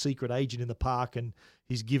meeting a secret agent in the park, and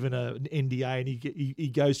he's given an NDA, and he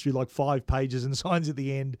goes through like 5 pages and signs at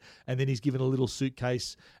the end, and then he's given a little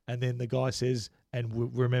suitcase, and then the guy says, and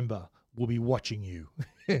remember, we'll be watching you.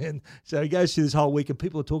 And so he goes through this whole week, and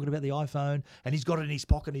people are talking about the iPhone, and he's got it in his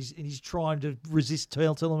pocket, and he's trying to resist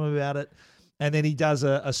tell them about it. And then he does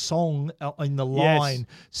a song in the line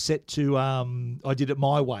set to I Did It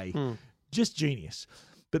My Way. Just genius.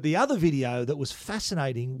 But the other video that was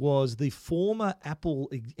fascinating was the former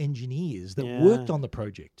Apple engineers that worked on the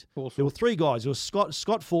project. Forstall. There were 3 guys. There was Scott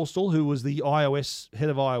Forstall, who was the head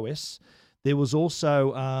of iOS. There was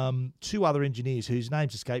also 2 other engineers whose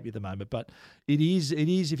names escape me at the moment. But it is.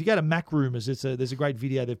 If you go to Mac Rumors, there's a great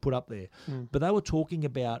video they've put up there. But they were talking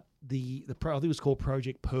about I think it was called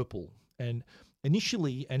Project Purple. And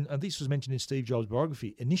initially, and this was mentioned in Steve Jobs'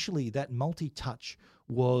 biography, initially that multi-touch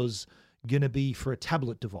was going to be for a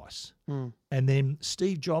tablet device. And then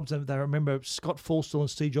Steve Jobs, and I remember Scott Forstall and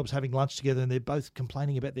Steve Jobs having lunch together, and they're both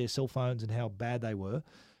complaining about their cell phones and how bad they were.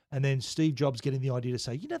 And then Steve Jobs getting the idea to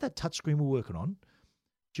say, that touchscreen we're working on,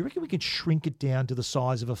 do you reckon we can shrink it down to the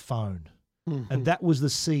size of a phone? And that was the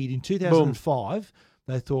seed. In 2005,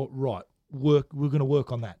 they thought, right, we're going to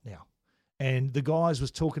work on that now. And the guys was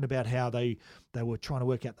talking about how they were trying to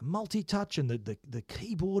work out the multi-touch, and the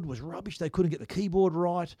keyboard was rubbish. They couldn't get the keyboard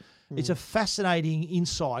right. It's a fascinating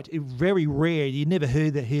insight. Very rare. You never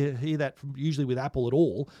hear that from, usually with Apple at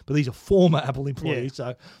all. But these are former Apple employees,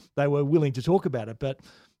 so they were willing to talk about it. But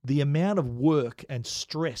the amount of work and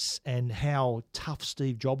stress and how tough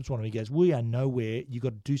Steve Jobs wanted, he goes, we are nowhere. You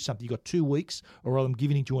got to do something. You got 2 weeks, or I'm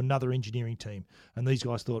giving it to another engineering team. And these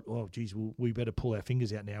guys thought, oh, geez, we better pull our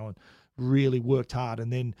fingers out now, and really worked hard.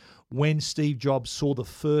 And then when Steve Jobs saw the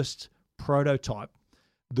first prototype,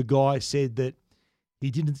 the guy said that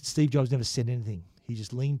Steve Jobs never said anything. He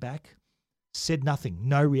just leaned back, said nothing,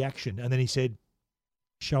 no reaction. And then he said,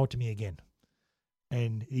 show it to me again.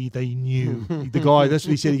 And they knew. The guy, that's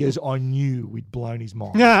what he said. He goes, I knew we'd blown his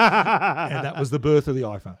mind. And that was the birth of the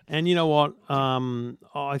iPhone. And you know what?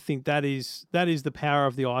 I think that is the power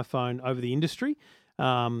of the iPhone over the industry.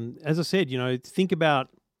 As I said, think about,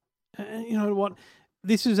 what?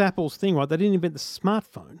 This is Apple's thing, right? They didn't invent the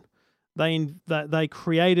smartphone. They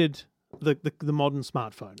created the modern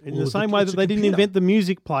smartphone in the same way that they didn't invent the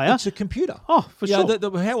music player. It's a computer. Oh, for sure.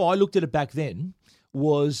 How I looked at it back then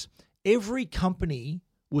was every company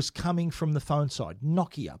was coming from the phone side.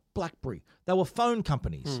 Nokia, BlackBerry, they were phone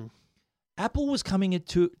companies. Apple was coming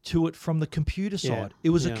to it from the computer side. It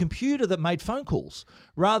was a computer that made phone calls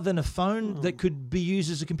rather than a phone that could be used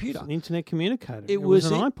as a computer. It's an internet communicator. It was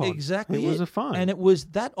an iPod. Exactly. It was a phone. And it was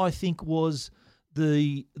that, I think, was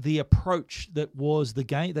the approach that was the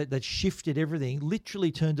game that shifted everything,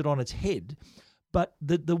 literally turned it on its head. But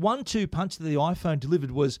the 1-2 punch that the iPhone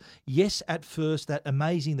delivered was, yes, at first, that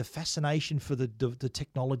amazing, the fascination for the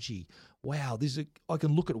technology. Wow, I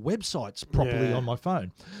can look at websites properly on my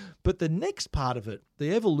phone. But the next part of it,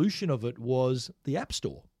 the evolution of it, was the App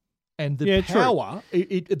Store. And the power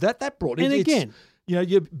that brought. And again,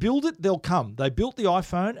 you build it, they'll come. They built the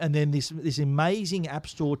iPhone and then this amazing App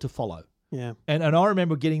Store to follow. Yeah. And I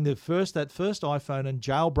remember getting that first iPhone and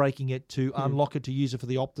jailbreaking it to unlock it to use it for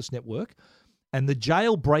the Optus network. And the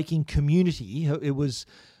jailbreaking community,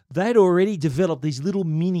 they'd already developed these little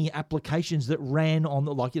mini applications that ran on,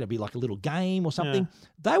 be like a little game or something.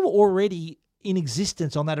 Yeah. They were already in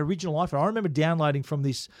existence on that original iPhone. I remember downloading from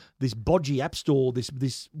this bodgy app store, this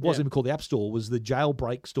wasn't even called the App Store, was the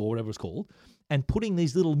Jailbreak Store, whatever it's called, and putting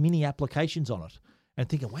these little mini applications on it and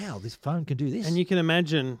thinking, wow, this phone can do this. And you can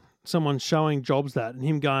imagine someone showing Jobs that and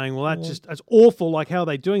him going, well, that's awful, like how are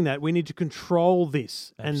they doing that? We need to control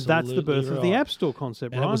this. And that's the birth of the App Store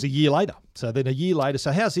concept, and right? It was a year later. So then a year later,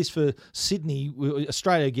 so how's this for Sydney,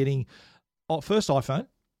 Australia, getting first iPhone,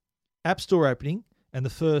 App Store opening, and the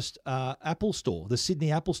first Apple Store, the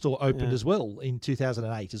Sydney Apple Store opened as well in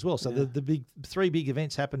 2008 as well. So the three big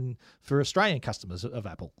events happened for Australian customers of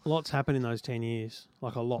Apple. Lots happened in those 10 years.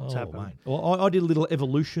 Like a lot's happened. Mate. Well, I did a little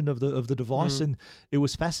evolution of the device, and it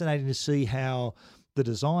was fascinating to see how the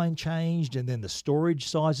design changed, and then the storage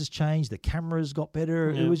sizes changed, the cameras got better.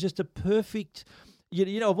 It was just a perfect.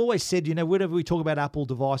 I've always said, whenever we talk about Apple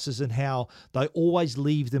devices and how they always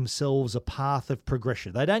leave themselves a path of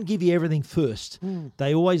progression. They don't give you everything first.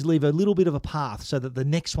 They always leave a little bit of a path so that the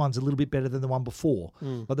next one's a little bit better than the one before.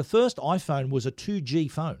 But the first iPhone was a 2G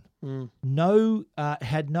phone.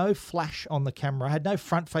 Had no flash on the camera, had no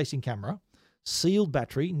front-facing camera, sealed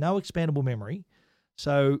battery, no expandable memory.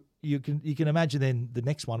 So you can imagine then the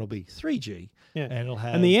next one will be 3G. Yeah. And it'll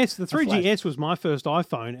have the 3GS was my first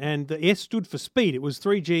iPhone, and the S stood for speed. It was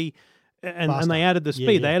 3G, and they added the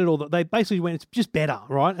speed. They added all that. They basically went, it's just better,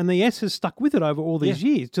 right? And the S has stuck with it over all these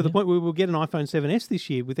years to the point where we'll get an iPhone 7S this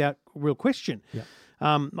year without real question. Yeah.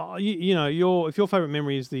 If your favorite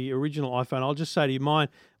memory is the original iPhone, I'll just say to you,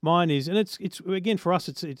 mine is, and it's again for us,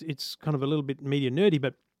 it's kind of a little bit media nerdy,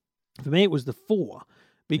 but for me it was the 4.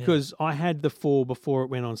 Because I had the 4 before it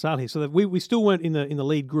went on sale here, so that we still weren't in the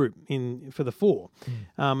lead group for the 4,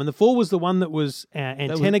 and the 4 was the one that was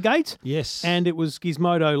Antenna Gate, and it was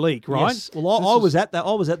Gizmodo leak, right? Yes. Well, I was at that.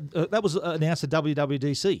 That was announced at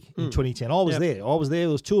WWDC in 2010. I was there. There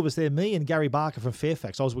was 2 of us there, me and Gary Barker from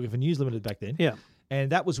Fairfax. I was working for News Limited back then. Yeah.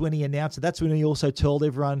 And that was when he announced it. That's when he also told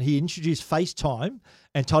everyone, he introduced FaceTime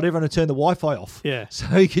and told everyone to turn the Wi-Fi off. Yeah. So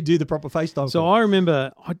he could do the proper FaceTime. So I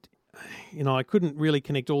remember, I couldn't really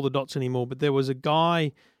connect all the dots anymore, but there was a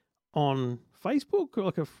guy on Facebook,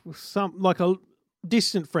 like a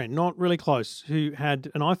distant friend, not really close, who had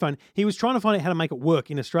an iPhone. He was trying to find out how to make it work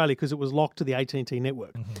in Australia because it was locked to the AT&T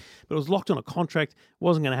network. But it was locked on a contract,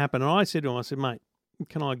 wasn't going to happen. And I said to him, mate,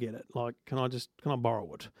 can I get it? Like, can I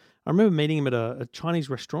borrow it? I remember meeting him at a Chinese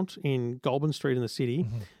restaurant in Goulburn Street in the city,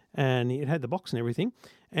 and it had the box and everything.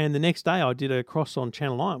 And the next day I did a cross on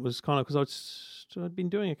Channel 9. It was kind of because I'd been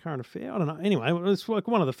doing a current affair. I don't know. Anyway, it was like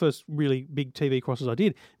one of the first really big TV crosses I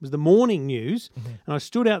did. It was the morning news, and I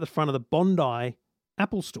stood out the front of the Bondi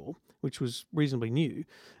Apple Store, which was reasonably new.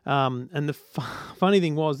 And the funny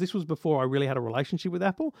thing was, this was before I really had a relationship with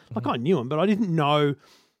Apple. Like, I knew them, but I didn't know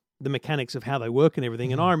the mechanics of how they work and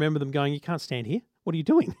everything. And I remember them going, "You can't stand here. What are you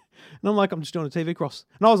doing?" And I'm like, "I'm just doing a TV cross."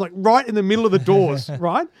 And I was like right in the middle of the doors,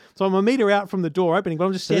 right? So I'm a meter out from the door opening, but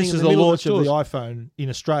I'm just standing in the middle of the doors. This is the launch of the iPhone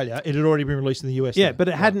in Australia. It had already been released in the US. Yeah, but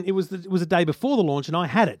it hadn't. It was the day before the launch, and I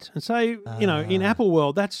had it. And so, in Apple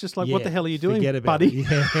world, that's just like, what the hell are you doing, buddy?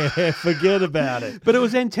 Forget about it. But it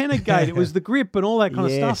was Antenna Gate. It was the grip and all that kind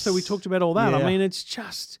of stuff. So we talked about all that. I mean, it's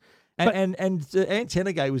just... And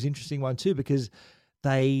Antenna Gate was an interesting one too, because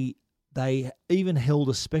they even held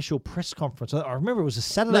a special press conference. I remember it was a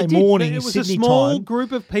Saturday morning. It was Sydney a small time.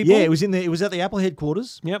 Group of people. Yeah, it was at the Apple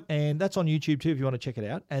headquarters. Yep, and that's on YouTube too if you want to check it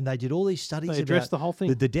out. And they did all these studies. They addressed the whole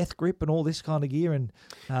thing, the death grip and all this kind of gear. And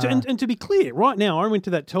to be clear, right now I went to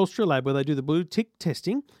that Telstra lab where they do the blue tick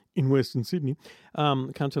testing in Western Sydney.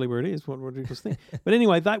 Can't tell you where it is. What a ridiculous thing. But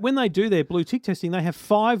anyway, when they do their blue tick testing, they have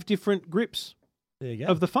 5 different grips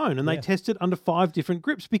of the phone, and they test it under 5 different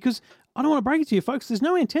grips, because I don't want to break it to you folks, there's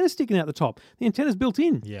no antenna sticking out the top. The antenna's built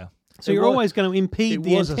in. Yeah. So you're always going to impede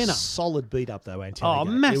the antenna. It was a solid beat up though, antenna. Oh,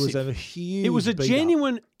 massive. It was a huge It was a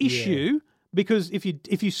genuine issue, because if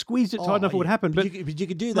you squeezed it tight enough, it would happen. But you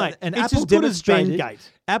could do that. Mate, and it's Apple as good as demonstrated.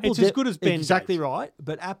 Bendgate. It's as good as Bendgate. Exactly right.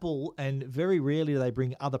 But Apple, and very rarely do they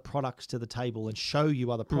bring other products to the table and show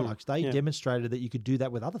you other products. They demonstrated that you could do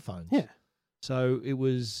that with other phones. Yeah. So it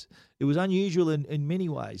was unusual in many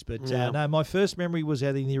ways. But no, my first memory was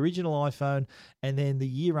having the original iPhone, and then the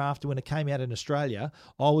year after when it came out in Australia,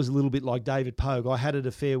 I was a little bit like David Pogue. I had it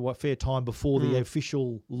a fair time before the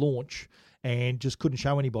official launch, and just couldn't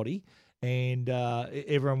show anybody. And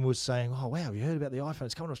everyone was saying, "Oh wow, you heard about the iPhone?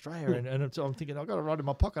 It's coming to Australia." And I'm thinking, I've got it right in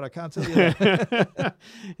my pocket. I can't tell you that.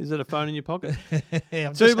 Is it a phone in your pocket?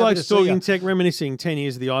 Yeah, Two Blokes Talking Tech, reminiscing 10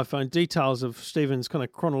 years of the iPhone. Details of Stephen's kind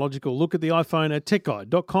of chronological look at the iPhone at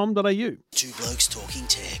techguide.com.au. Two Blokes Talking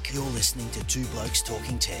Tech. You're listening to Two Blokes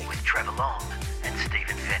Talking Tech with Trevor Long and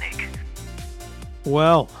Stephen Fennick.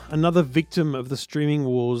 Well, another victim of the streaming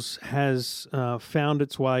wars has found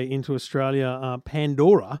its way into Australia,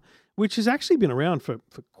 Pandora, which has actually been around for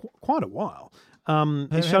quite a while.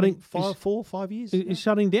 Is shutting 5 years. Is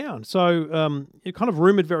shutting down. So it kind of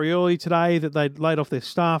rumoured very early today that they'd laid off their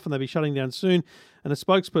staff and they'd be shutting down soon. And a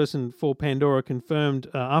spokesperson for Pandora confirmed,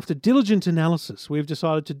 after diligent analysis, we've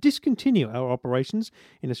decided to discontinue our operations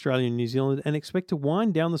in Australia and New Zealand and expect to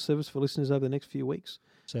wind down the service for listeners over the next few weeks.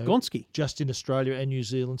 So Gonski. Just in Australia and New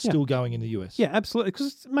Zealand, still going in the US. Yeah, absolutely,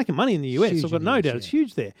 because it's making money in the US. Huge I've got in no the doubt. US, It's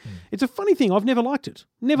huge there. It's a funny thing. I've never liked it.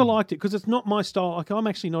 Never liked it because it's not my style. Like I'm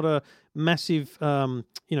actually not a massive,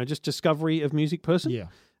 just discovery of music person. Yeah.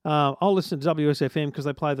 I'll listen to WSFM because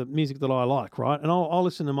they play the music that I like, right? And I'll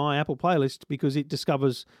listen to my Apple playlist because it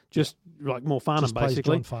discovers just like more Farnham, Just plays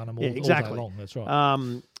basically. John Farnham all, exactly. all day long. That's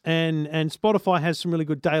right. And Spotify has some really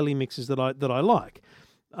good daily mixes that I like.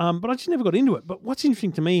 But I just never got into it. But what's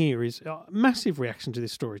interesting to me here is massive reaction to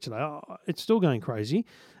this story today. It's still going crazy.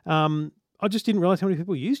 I just didn't realise how many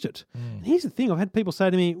people used it. And here's the thing. I've had people say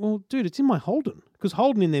to me, well, dude, it's in my Holden. Because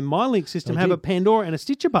Holden in their MyLink system have a Pandora and a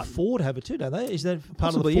Stitcher button. Ford have it too, don't they? Is that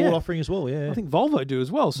part Possibly, of the Ford yeah. offering as well? Yeah. I think Volvo do as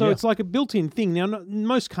well. So it's like a built-in thing. Now,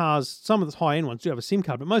 most cars, some of the high-end ones do have a SIM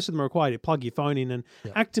card, but most of them are required to plug your phone in and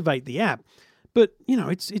activate the app. But,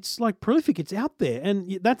 it's like prolific. It's out there.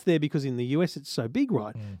 And that's there because in the US it's so big,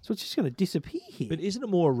 right? So it's just going to disappear here. But isn't it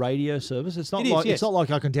more a radio service? It's not Yes. It's not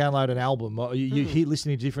like I can download an album. You hear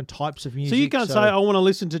listening to different types of music. So you can't say, I want to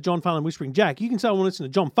listen to John Farnham Whispering Jack. You can say, I want to listen to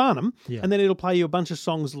John Farnham, and then it'll play you a bunch of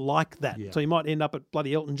songs like that. Yeah. So you might end up at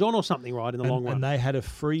bloody Elton John or something, right, in the long run. And they had a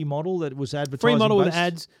free model that was advertising free model based? with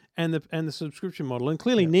ads and the subscription model. And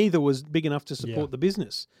clearly neither was big enough to support the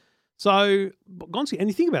business. So, Gonski, and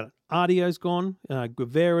you think about it, Ardio's gone,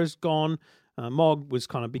 Guevara's gone, Mog was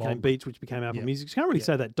kind of became Beats, which became Apple Music. So you can't really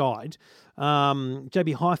say that died.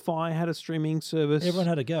 JB Hi-Fi had a streaming service. Everyone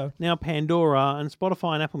had a go. Now Pandora and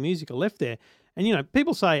Spotify and Apple Music are left there. And,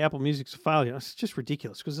 people say Apple Music's a failure. It's just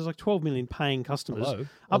ridiculous because there's like 12 million paying customers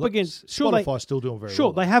up against... Spotify's still doing very well.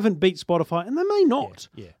 Sure, they haven't beat Spotify, and they may not.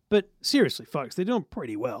 Yeah. But seriously, folks, they're doing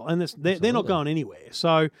pretty well, and they're not going anywhere.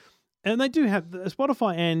 So... And they do have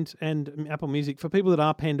Spotify and Apple Music for people that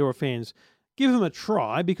are Pandora fans. Give them a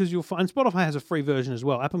try because you'll find Spotify has a free version as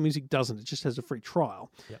well. Apple Music doesn't; it just has a free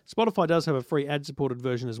trial. Yep. Spotify does have a free ad-supported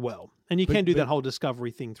version as well, and you can do that whole discovery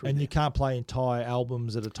thing through. And there. you can't play entire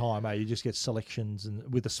albums at a time. You just get selections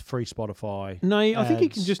and with a free Spotify. No, I think you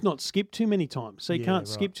can just not skip too many times. So you can't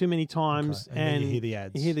skip too many times, and you hear the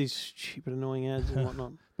ads. You hear these stupid, annoying ads and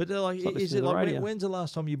whatnot. But is it like when's the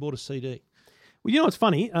last time you bought a CD? Well, it's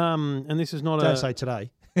funny, and this is not Don't say today.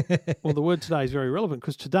 Well, the word today is very relevant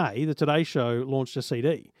because today, the Today Show launched a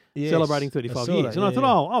CD celebrating 35 years. And I thought,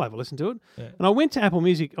 I'll have a listen to it. Yeah. And I went to Apple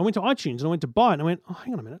Music, I went to iTunes, and I went to buy it, and I went,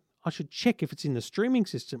 hang on a minute. I should check if it's in the streaming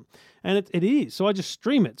system. And it is. So I just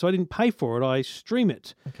stream it. So I didn't pay for it. I stream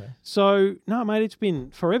it. Okay. So, no, mate, it's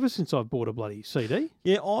been forever since I've bought a bloody CD.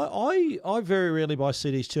 Yeah, I very rarely buy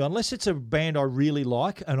CDs too, unless it's a band I really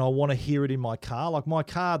like and I want to hear it in my car. Like my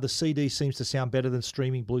car, the CD seems to sound better than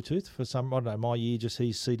streaming Bluetooth. For some, I don't know, my ear just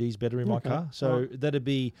hears CDs better in my car. So that'd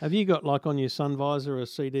be... Have you got, like, on your sun visor a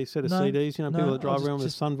set of CDs? People that drive around with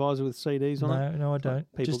a sun visor with CDs on it? No, I don't.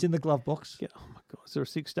 Just in the glove box. Oh, my God. Is there a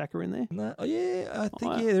six-stacker in there? No, I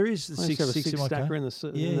think there is the six-stacker in the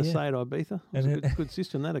Seat Ibiza. It was a good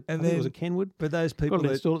system. I think it was a Kenwood. But those people got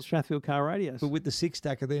it installed at Strathfield Car Radios. But with the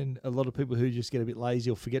six-stacker, then a lot of people who just get a bit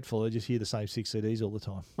lazy or forgetful, they just hear the same 6 CDs all the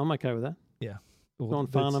time. I'm okay with that. Yeah. John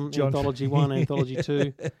Farnham, Anthology 1, Anthology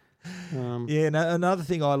 2. Another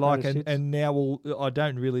thing I like, and now I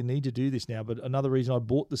don't really need to do this now, but another reason I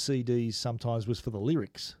bought the CDs sometimes was for the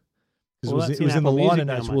lyrics. Because it was in the liner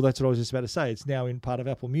notes. Well, that's what I was just about to say. It's now in part of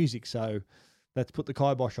Apple Music, so let's put the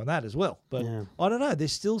kibosh on that as well. But I don't know.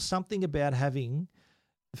 There's still something about having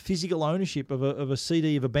physical ownership of a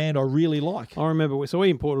CD of a band I really like. I remember, so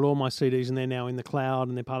we imported all my CDs, and they're now in the cloud,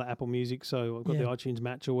 and they're part of Apple Music. So I've got the iTunes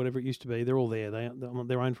Match or whatever it used to be. They're all there.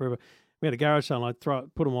 They're owned forever. We had a garage sale, and I'd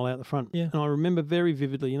put them all out the front. Yeah. And I remember very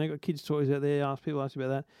vividly, got kids' toys out there. People asked me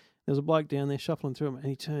about that. There was a bloke down there shuffling through them, and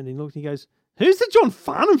he turned and he looked and he goes, "Who's the John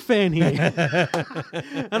Farnham fan here?"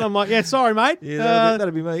 And I'm like, "Yeah, sorry, mate. Yeah,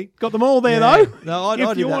 that'd be me. Got them all there, though. No, I if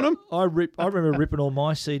did you that. want them." I remember ripping all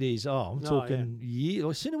my CDs. Oh, I'm talking years.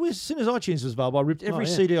 As soon as iTunes was available, I ripped every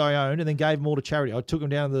CD I owned and then gave them all to charity. I took them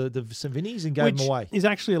down to the St. Vinny's and gave them away. Is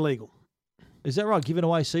actually illegal. Is that right? Giving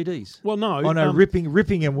away CDs? Well, no. Oh, no,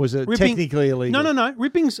 ripping them was technically illegal. No.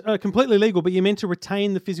 Ripping's completely legal, but you're meant to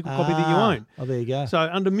retain the physical copy that you own. Oh, there you go. So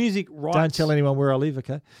under music rights... Don't tell anyone where I live,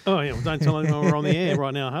 okay? Oh, yeah, well, don't tell anyone we're on the air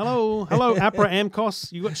right now. Hello, APRA,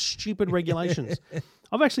 AMCOS. You've got stupid regulations.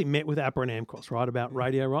 I've actually met with APRA and AMCOS, right, about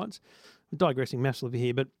radio rights. I'm digressing massively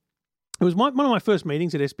here, but it was one of my first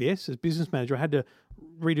meetings at SBS as business manager. I had to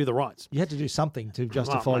redo the rights. You had to do something to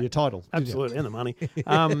justify your title. Absolutely, and the money.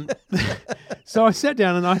 So I sat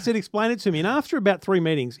down and I said, "Explain it to me." And after about 3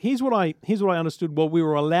 meetings, here's what I understood what we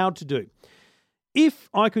were allowed to do. If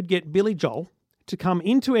I could get Billy Joel to come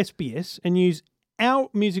into SBS and use our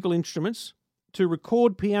musical instruments to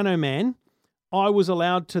record Piano Man, I was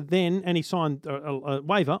allowed to then, and he signed a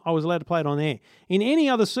waiver, I was allowed to play it on air. In any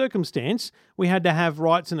other circumstance, we had to have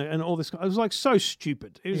rights and all this. It was like so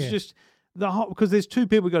stupid. It was just the whole, because there's two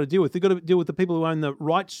people we've got to deal with. They've got to deal with the people who own the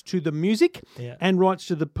rights to the music and rights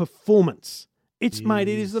to the performance. Mate,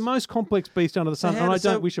 it is the most complex beast under the sun, and I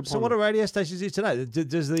don't wish upon So what do radio stations do today?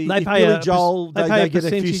 Does they pay Billy Joel, they get a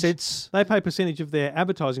few cents? They pay a percentage of their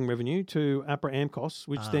advertising revenue to APRA AMCOS,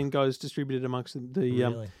 which then goes distributed amongst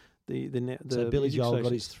the So Billy Joel stations.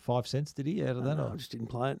 got his 5 cents, did he, out of that? No, I just didn't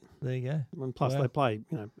play it. There you go. And plus, they play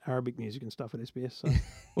Arabic music and stuff at SBS. So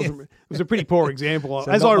it was a pretty poor example.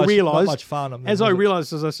 So as not I much realised, fun, as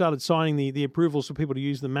I started signing the approvals for people to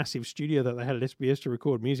use the massive studio that they had at SBS to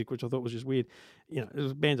record music, which I thought was just weird. It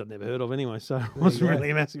was bands I'd never heard of anyway, so it wasn't really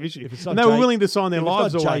a massive issue. And they were willing to sign their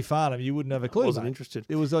lives away. Jay Farnham, you wouldn't have a clue. I wasn't interested.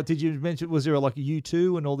 It was. Did you mention? Was there like a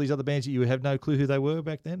U2 and all these other bands that you have no clue who they were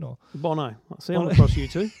back then? Or Bono. See, I'm across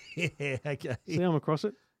U2. Yeah, okay. See, I'm across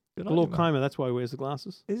it. Good Glaucoma, that's why he wears the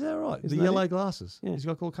glasses. Is that right? Isn't the that yellow glasses. Yeah. He's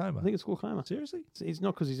got glaucoma. I think it's glaucoma. Seriously? It's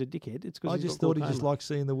not because he's a dickhead. It's because I just thought he just liked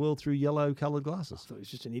seeing the world through yellow-coloured glasses. I thought he was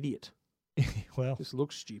just an idiot. Well, Just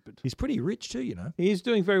looks stupid. he's pretty rich too, you know. He's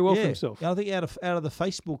doing very well for himself. I think out of the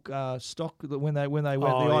Facebook stock that when they went the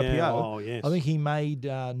IPO, I think he made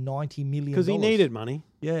 $90 million because he needed money.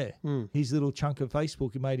 Yeah, his little chunk of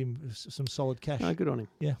Facebook made him some solid cash. No, good on him.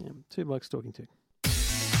 Yeah. Two blokes talking tech.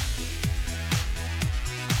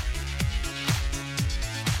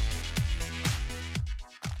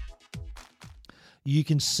 You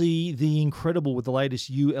can see the incredible with the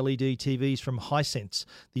latest ULED TVs from Hisense.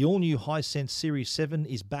 The all-new Hisense Series 7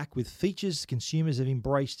 is back with features consumers have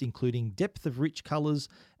embraced, including depth of rich colours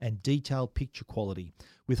and detailed picture quality.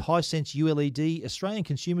 With Hisense ULED, Australian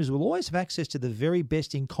consumers will always have access to the very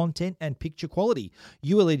best in content and picture quality.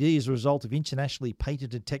 ULED is a result of internationally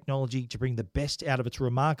patented technology to bring the best out of its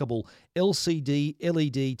remarkable LCD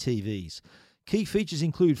LED TVs. Key features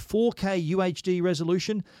include 4K UHD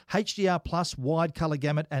resolution, HDR plus wide color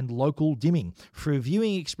gamut, and local dimming for a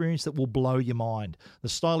viewing experience that will blow your mind. The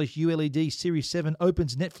stylish ULED Series 7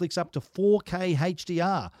 opens Netflix up to 4K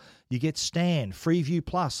HDR. You get Stan, Freeview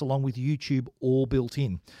Plus, along with YouTube all built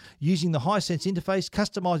in. Using the Hisense interface,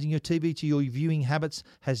 customizing your TV to your viewing habits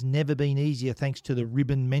has never been easier thanks to the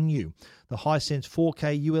ribbon menu. The Hisense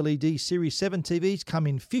 4K ULED Series 7 TVs come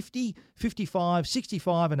in 50, 55,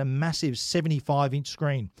 65 and a massive 75-inch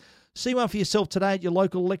screen. See one for yourself today at your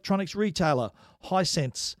local electronics retailer.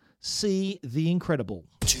 Hisense. See the incredible.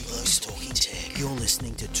 Two Blokes Talking Tech. You're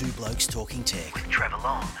listening to Two Blokes Talking Tech with Trevor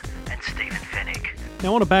Long and Stephen Fennick. Now,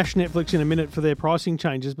 I want to bash Netflix in a minute for their pricing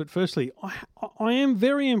changes, but firstly, I am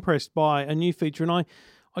very impressed by a new feature, and I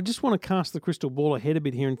just want to cast the crystal ball ahead a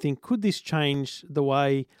bit here and think, could this change the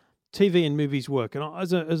way TV and movies work? And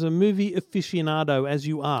as a movie aficionado, as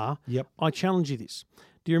you are, I challenge you this.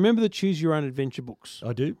 Do you remember the Choose Your Own Adventure books?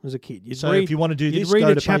 I do. As a kid. If you want to do this,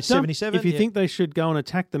 go to page 77. If you think they should go and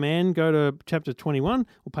attack the man, go to chapter 21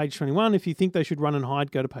 or page 21. If you think they should run and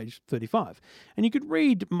hide, go to page 35. And you could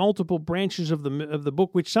read multiple branches of the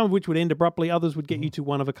book, some of which would end abruptly, others would get you to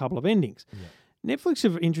one of a couple of endings. Yeah. Netflix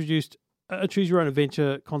have introduced a Choose Your Own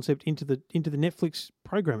Adventure concept into the Netflix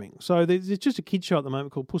programming. So there's just a kid show at the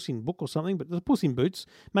moment called Puss in Book or something, but there's Puss in Boots,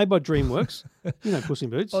 made by DreamWorks. You know Puss in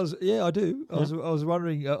Boots. I do. I was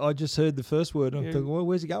wondering, I just heard the first word, and I'm thinking, well,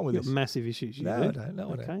 where's he going with this? Massive issues. No, I don't.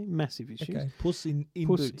 Okay, massive issues. Okay. Puss in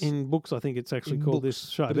Boots. Boots. In Books, I think it's actually in called books.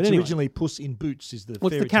 this show. But But it's anyway, originally Puss in Boots is the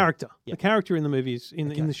what's the character? Yep. The character in the movie is in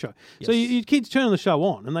the show. Yes. So your kids turn the show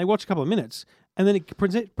on and they watch a couple of minutes, and then it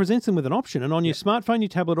presents them with an option. And on your smartphone, your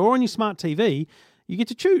tablet, or on your smart TV, you get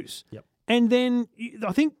to choose. Yep. And then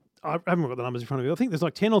I think I haven't got the numbers in front of me. I think there's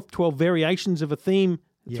like 10 or 12 variations of a theme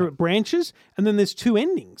through branches, and then there's 2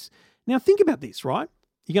 endings. Now think about this, right?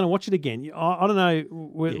 You're going to watch it again. I don't know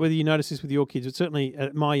whether you notice this with your kids, but certainly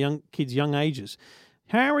at my young ages,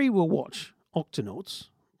 Harry will watch Octonauts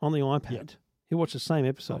on the iPad. Yep. He'll watch the same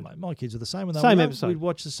episode. Oh, mate, my kids are the same. When they same were episode. We'd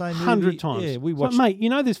watch the same movie 100 times. Yeah, we watch. So, mate,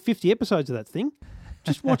 there's 50 episodes of that thing.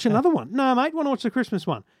 Just watch another one. No, mate, want to watch the Christmas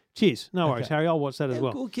one. Cheers. No worries, Harry. I'll watch that as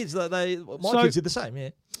well. Cool kids. My kids did the same, yeah.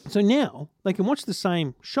 So now they can watch the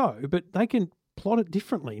same show, but they can plot it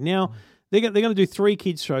differently. Now, they're going to do 3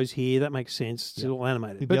 kids shows here. That makes sense. It's all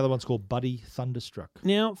animated. The other one's called Buddy Thunderstruck.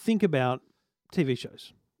 Now, think about TV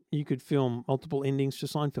shows. You could film multiple endings to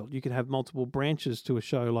Seinfeld. You could have multiple branches to a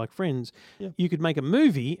show like Friends. Yeah. You could make a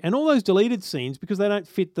movie, and all those deleted scenes, because they don't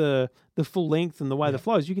fit the full length and the way the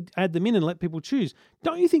flows, you could add them in and let people choose.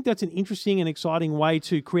 Don't you think that's an interesting and exciting way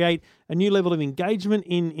to create a new level of engagement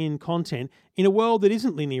in content in a world that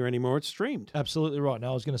isn't linear anymore? It's streamed. Absolutely right.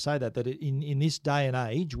 Now, I was going to say that in this day and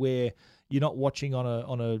age where you're not watching on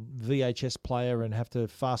a VHS player and have to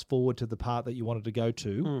fast forward to the part that you wanted to go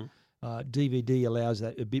to, DVD allows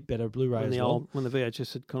that a bit better. Blu-ray as well. When the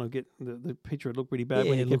VHS had kind of get the picture, it looked pretty bad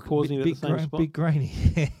when you kept pausing it at the same spot. Bit grainy.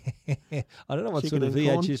 I don't know what sort of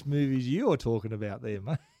VHS movies you're talking about there,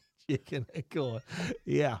 mate. Chicken and corn.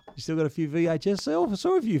 Yeah. You still got a few VHS? I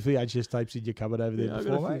saw a few VHS tapes in your cupboard over there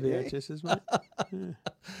before, I've got a few VHSs, mate.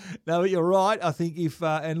 No, but you're right. I think if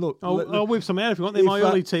and look, I'll whip some out if you want. They're my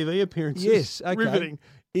early TV appearances. Yes, okay. Riveting.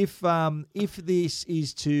 If this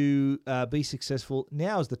is to be successful,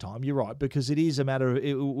 now is the time. You're right, because it is a matter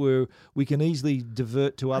of where we can easily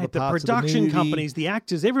divert to other parts of the movie. The production companies, the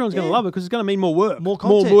actors, everyone's going to love it because it's going to mean more work, more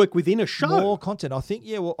content, more work within a show, more content. I think,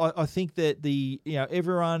 I think that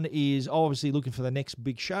everyone is obviously looking for the next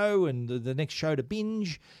big show and the next show to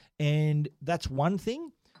binge, and that's one thing.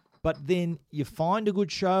 But then you find a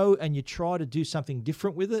good show and you try to do something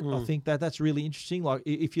different with it. I think that's really interesting. Like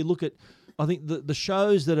if you look at, I think the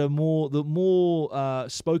shows that are more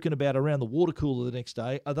spoken about around the water cooler the next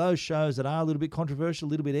day are those shows that are a little bit controversial, a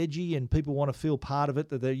little bit edgy, and people want to feel part of it.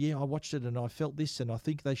 That I watched it and I felt this, and I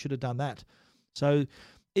think they should have done that. So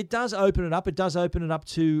it does open it up. It does open it up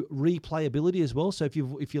to replayability as well. So if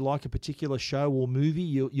you like a particular show or movie,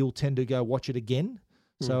 you'll tend to go watch it again.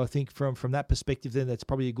 So I think from that perspective, then that's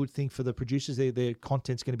probably a good thing for the producers. Their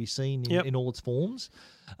content's going to be seen in all its forms.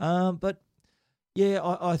 But yeah,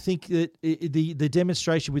 I think that the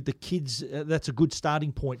demonstration with the kids, that's a good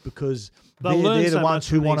starting point because they're the ones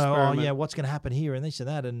who want to, what's going to happen here and this and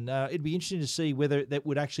that. And it'd be interesting to see whether that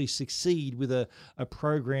would actually succeed with a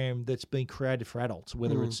program that's been created for adults,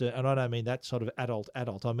 whether it's, and I don't mean that sort of adult.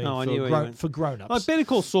 I mean for grown-ups. Like Better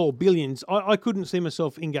Call Saul, Billions, I couldn't see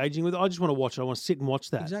myself engaging with it. I just want to watch it. I want to sit and watch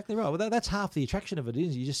that. Exactly right. Well, that's half the attraction of it,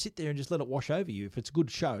 is you just sit there and just let it wash over you. If it's a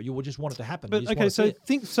good show, you will just want it to happen. But, okay,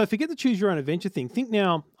 so forget the choose your own adventure thing. Think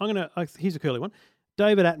now, here's a curly one.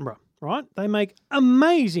 David Attenborough, right? They make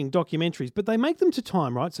amazing documentaries, but they make them to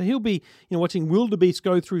time, right? So he'll be, watching wildebeest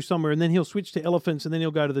go through somewhere, and then he'll switch to elephants, and then he'll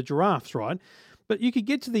go to the giraffes, right? But you could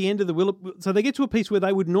get to the end of so they get to a piece where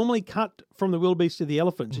they would normally cut from the wildebeest to the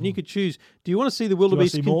elephants, and you could choose, do you want to see the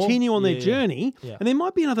wildebeest continue on their journey? Yeah. And there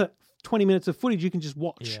might be another 20 minutes of footage you can just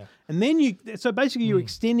watch. Yeah. And then so basically you're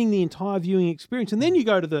extending the entire viewing experience. And then you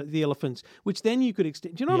go to the elephants, which then you could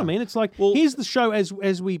extend. Do you know what I mean? It's like, here's the show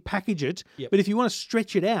as we package it. Yep. But if you want to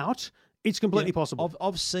stretch it out, it's completely possible.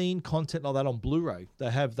 I've seen content like that on Blu-ray. They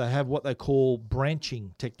have what they call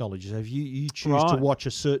branching technology. So if you choose to watch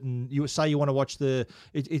a certain, you say you want to watch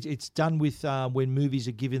it's done with when movies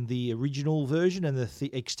are given the original version and the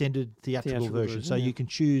extended theatrical version. So you can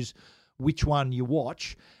choose which one you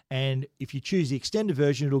watch, and if you choose the extended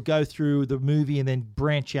version, it'll go through the movie and then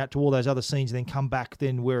branch out to all those other scenes and then come back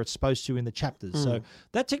then where it's supposed to in the chapters. So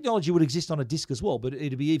that technology would exist on a disc as well, but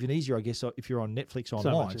it'd be even easier, I guess, if you're on Netflix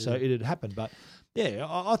online. So it'd happen. But yeah,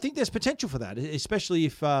 I think there's potential for that, especially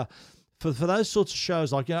if for those sorts of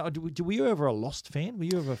shows, like, were you ever a Lost fan? Were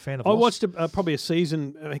you ever a fan of Lost? I watched probably a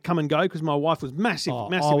season come and go because my wife was massive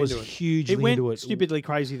into it. I was hugely into it. It went stupidly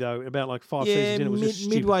crazy, though, about like 5 seasons in. It was just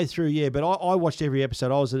midway through, but I watched every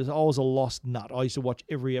episode. I was a Lost nut. I used to watch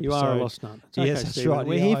every episode. You are a Lost nut. Yes, that's right.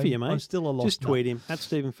 We're here for you, mate. I'm still a Lost nut. Just tweet him,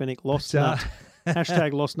 @Stephen Fennick, Lost nut.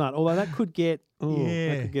 #Lost nut. Although that could get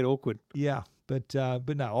awkward. Yeah, But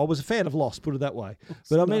no, I was a fan of Lost, put it that way.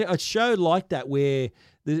 But I mean, a show like that where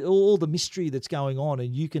there's all the mystery that's going on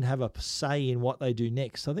and you can have a say in what they do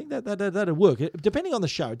next. I think that'd work. Depending on the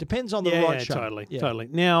show. It depends on the right show. Totally.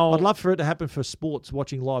 Now, I'd love for it to happen for sports,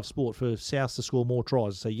 watching live sport, for South to score more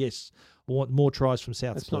tries. So, yes, I want more tries from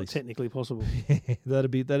South. It's not technically possible.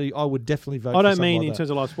 I would definitely vote I don't for mean like in terms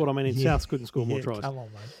of live sport. I mean in South couldn't score more tries. Come on,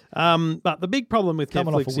 mate. But the big problem with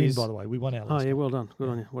Coming Netflix off a win, is... by the way. We won our last Oh, yeah, game. well done. Good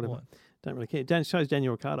on you. Whatever. What? Don't really care. Shows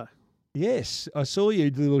Daniel Ricciardo. Yes, I saw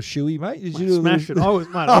you, the little shoey, mate. Did you do Smash it. I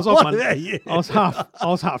was off my... I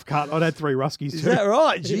was half cut. I'd had 3 Ruskies Is too. that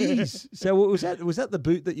right? Jeez. So what was that? Was that the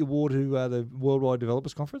boot that you wore to the Worldwide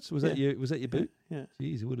Developers Conference? Was that your boot? Yeah.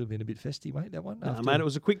 Jeez, it would have been a bit festy, mate. That one. No, mate, it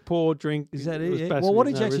was a quick pour drink. Is that was it? Yeah. basically Well, what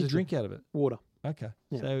did you actually residue. drink out of it? Water. Okay.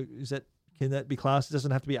 Yeah. So can that be classed? It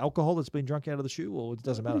doesn't have to be alcohol that's been drunk out of the shoe, or it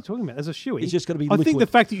doesn't What are you matter. talking about? As a shoey. It's just got to be I liquid. think the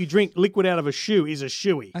fact that you drink liquid out of a shoe is a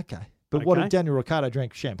shoey. Okay. But what Okay. if Daniel Ricciardo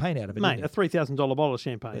drank champagne out of it? Mate, didn't a $3,000 bottle of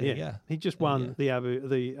champagne. There you Yeah, go. he just There you won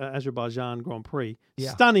the Azerbaijan Grand Prix Yeah.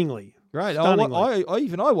 stunningly. Great. Stunningly.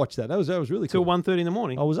 I watched that. That was really Till cool. 1:30 in the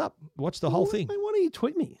morning. I was up, watched the whole thing. Mate, why don't you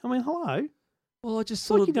tweet me? I mean, hello. Well, I just It's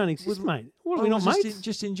sort like of you don't exist, mate. What are I we not was mates?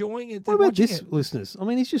 just enjoying it. What about watching this, it. listeners? I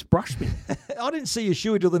mean, he's just brushed me. I didn't see your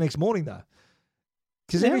shoey till the next morning, though.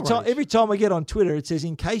 Because It's every time I get on Twitter, it says,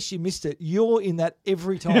 in case you missed it, you're in that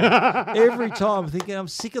every time. Every time. I'm thinking, I'm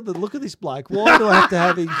sick of the look of this bloke. Why do I have to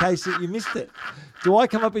have in case that you missed it? Do I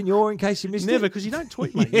come up in your in case you missed it? Never, because you don't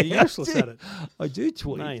tweet, mate. Yeah, You're useless at it. I do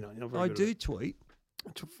tweet. No, you're not. You're not very I good do at it. tweet.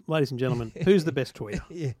 Ladies and gentlemen, who's the best tweeter?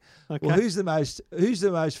 Yeah. Okay. Well, who's the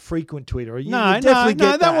most frequent tweeter? You No, would definitely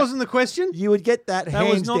get that wasn't the question. You would get that. That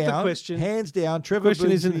hands was not the down, question. Hands down. The Trevor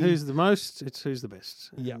question isn't Boothby. who's the most, it's who's the best.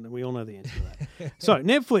 Yeah. And we all know the answer to that. So,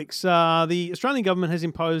 Netflix, the Australian government has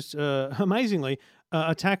imposed, amazingly,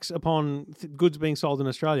 a tax upon goods being sold in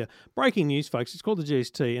Australia. Breaking news, folks. It's called the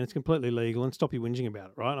GST, and it's completely legal, and stop you whinging about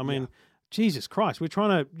it, right? I mean... Jesus Christ, we're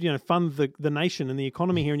trying to fund the nation and the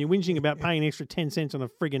economy here, and you're whinging about paying an extra 10 cents on a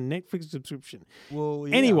friggin' Netflix subscription. Well,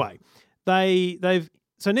 yeah. Anyway, so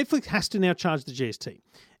Netflix has to now charge the GST.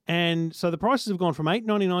 And so the prices have gone from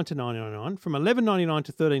 $8.99 to $9.99, from $11.99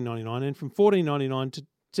 to $13.99, and from $14.99 to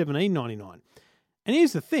 $17.99. And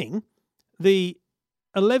here's the thing, the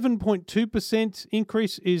 11.2%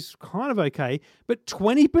 increase is kind of okay, but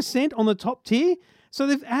 20% on the top tier? So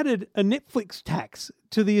they've added a Netflix tax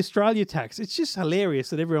to the Australia tax. It's just hilarious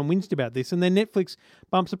that everyone whinged about this, and then Netflix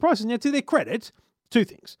bumps the prices. Now, to their credit, 2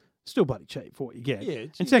 things. Still bloody cheap for what you get. Yeah, you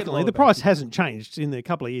and get a secondly, lot the of price benefit. hasn't changed in the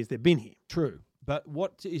couple of years they've been here. True. But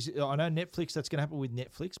what is, I know Netflix, that's going to happen with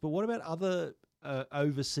Netflix, but what about other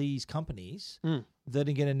overseas companies that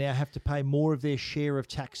are going to now have to pay more of their share of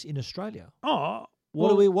tax in Australia? Oh,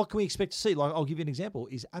 What can we expect to see? Like, I'll give you an example.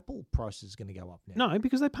 Is Apple prices going to go up now? no,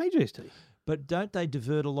 because they pay GST. But don't they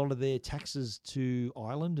divert a lot of their taxes to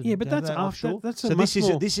Ireland? And Yeah, but don't that's they after- offshore? that's a so much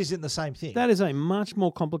more- this isn't the same thing. That is a much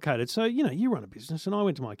more complicated. So, you run a business, and I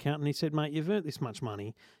went to my accountant and he said, mate, you've earned this much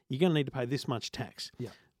money. You're going to need to pay this much tax. Yeah.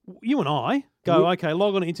 You and I go, okay,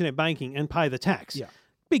 log on to internet banking and pay the tax. Yeah.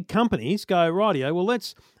 Big companies go, rightio, well,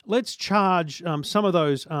 let's charge some of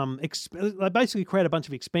those. They basically create a bunch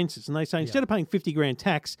of expenses, and they say instead of paying $50,000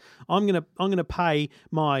 tax, I'm gonna pay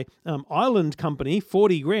my island company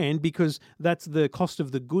 $40,000 because that's the cost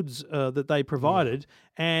of the goods that they provided,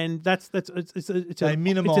 and it's an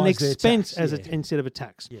minimise their expense tax, instead of a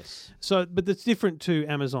tax. Yes. So, but that's different to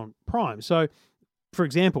Amazon Prime. So, for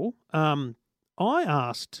example, I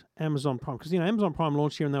asked Amazon Prime because Amazon Prime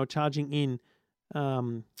launched here and they were charging in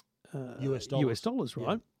US dollars,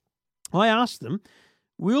 right? I asked them,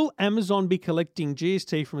 will Amazon be collecting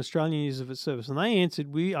GST from Australian users of its service? And they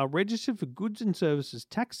answered, we are registered for goods and services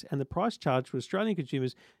tax, and the price charged for Australian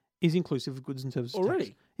consumers is inclusive of goods and services Already?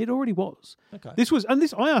 tax. It already was. Okay.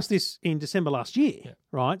 I asked this in December last year,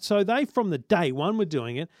 right? So they, from the day one, were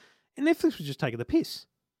doing it, and Netflix was just taking the piss.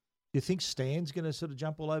 Do you think Stan's going to sort of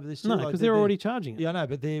jump all over this? Too? No, Like, because they're already charging it. Yeah, I know,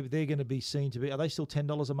 but they're going to be seen to be. Are they still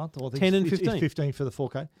 $10 a month? Or I think 10 and it's 15. 15 for the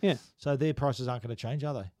 4K. Yeah. So their prices aren't going to change,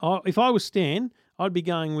 are they? If I was Stan, I'd be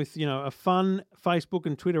going with a fun Facebook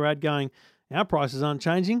and Twitter ad going, our prices aren't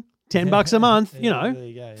changing, $10 a month, There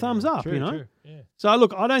you go, thumbs up, True, you know. true, yeah. So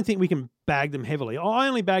look, I don't think we can bag them heavily. I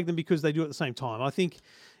only bag them because they do it at the same time. I think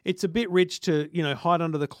it's a bit rich to hide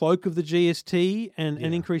under the cloak of the GST and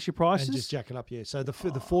increase your prices. And just jack it up, yeah. So the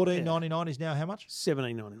 $14.99 is now how much?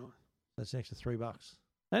 $17.99. That's an extra $3.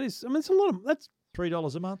 That is, it's a lot of that's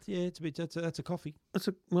 $3 a month, yeah. It's a bit. That's a coffee. it's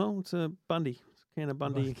a Bundy. It's a can of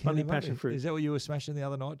Bundy passion fruit. Is that what you were smashing the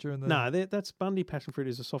other night during the? No, that's Bundy passion fruit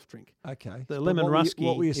is a soft drink. Okay. The But lemon what were you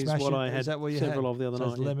rusky is smashing? what I had Is that what you several had? of the other So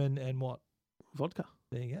night. it's yeah. lemon and what? Vodka.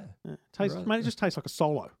 There you go. Tastes, Right. mate, it just tastes like a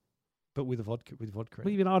Solo. But with vodka in But it.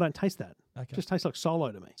 even I don't taste that. Okay. It just tastes like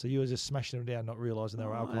Solo to me. So you were just smashing them down, not realising they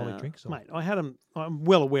were alcoholic drinks? Or? Mate, I had them. I'm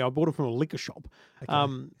well aware. I bought them from a liquor shop.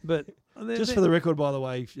 Okay. But Just for the record, by the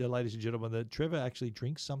way, ladies and gentlemen, that Trevor actually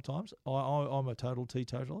drinks sometimes. I'm a total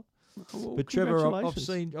teetotaler. well, But Trevor, I've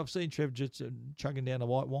congratulations. seen Trevor just chugging down a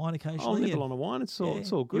white wine occasionally. I'll nibble and- on a wine. It's all yeah,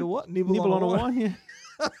 good. You what? Nibble on a wine. wine. Yeah.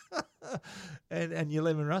 and your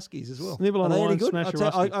lemon ruskies as well. Nibble on Are a they any wine, good? smash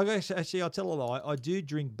a Actually, I'll tell a lie. I do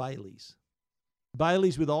drink Baileys.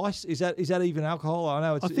 Baileys with ice. Is that even alcohol? I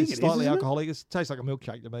know I think it it's is, slightly isn't it? alcoholic. It tastes like a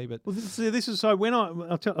milkshake to me, but Well, this is so. When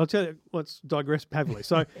I'll tell you. Let's digress heavily.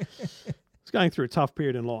 So. I was going through a tough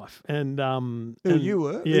period in life, and you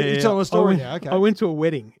were? Yeah, You're telling a story now, okay. I went to a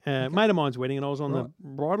wedding, mate of mine's wedding, and I was on the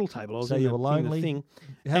bridal table. I was So in you the, were in the lonely? thing.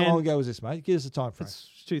 how And long ago was this, mate? Give us a time frame.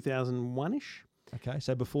 It's 2001ish. Okay,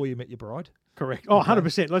 so before you met your bride. Correct. Oh,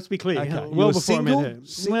 100%. Let's be clear. Okay. Well You were before single, I met her.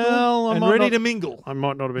 single Well, I and might ready not- to mingle. I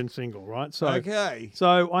might not have been single, right? So, Okay.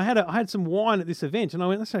 so I had some wine at this event, and I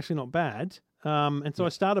went, that's actually not bad. And so I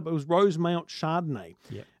started, but it was Rosemount Chardonnay.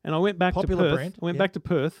 Yep. And I went back Popular to Perth. brand, I went yep. back to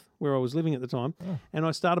Perth, where I was living at the time, and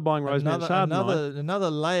I started buying Rosemount Chardonnay. Another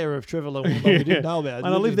layer of Trevor Lewan that we didn't know about. And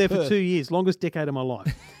I lived there for 2 years, longest decade of my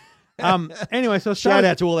life. Anyway, so I Shout started,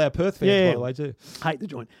 out to all our Perth fans, Yeah. by the way, too. hate the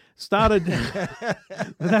joint. Started,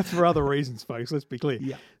 that's for other reasons, folks. Let's be clear.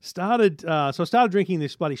 Yeah. Started, so I started drinking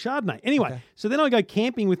this bloody Chardonnay. Anyway, so then I go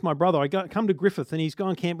camping with my brother. Come to Griffith, and he's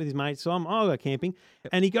gone camp with his mates. So I'll go camping,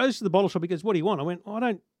 and he goes to the bottle shop. He goes, "What do you want?" I went, I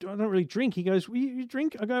don't really drink. He goes, well, you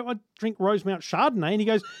drink? I go, I drink Rosemount Chardonnay, and he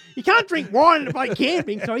goes, you can't drink wine and play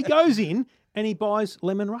camping. So he goes in and he buys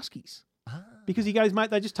lemon ruskies because he goes, mate,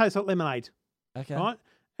 they just taste like lemonade, Okay. right?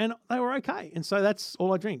 And they were okay. And so that's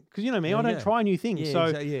all I drink. Because you know me, There I you don't go. try new things. Yeah, so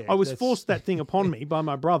exactly, yeah, I was that's- forced that thing upon me by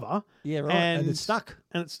my brother. Yeah, right. And it stuck.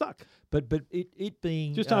 And it stuck. But it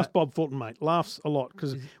being... Just ask Bob Fulton, mate. Laughs a lot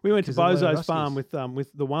because we went to 'cause of the Bozo's Ruskies. farm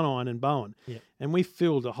with the One Iron and Bowen. Yeah. And we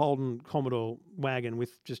filled a Holden Commodore wagon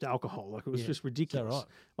with just alcohol. Like it was Yeah. just ridiculous. right?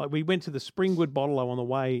 Like we went to the Springwood Bottle-O on the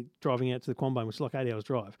way driving out to the Quambone, which was like 8 hours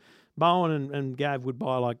drive. Bowen and Gav would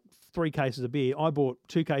buy like 3 cases of beer. I bought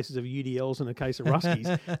 2 cases of UDLs and a case of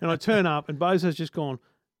Ruskies. And I turn up and Bozo's just gone,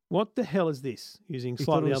 what the hell is this? Using He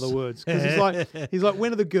slightly thought it was- other words. Because he's like,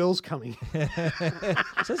 when are the girls coming?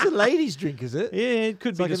 So it's a ladies' drink, is it? Yeah, it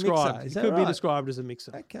could be like a mixer. described. Is It that could be right? described as a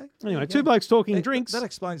mixer. Okay. Anyway, 2 blokes talking drinks. That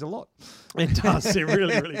explains a lot. It does. It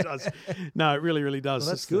really, really does. No, it really, really does. Well,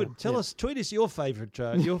 that's Just, good. Tell yeah. us, tweet us your favourite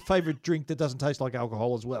drink that doesn't taste like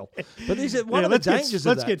alcohol as well. But these are one Yeah, of the let's get- dangers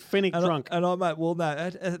let's of that. get Fennec and drunk. And I, mate, well, no,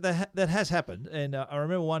 that has happened. And I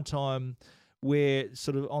remember one time where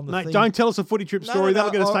sort of on the Mate, theme- don't tell us a footy trip story.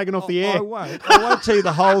 That'll get us taken off the air. I won't tell you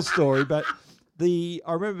the whole story, but I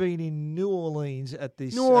remember being in New Orleans at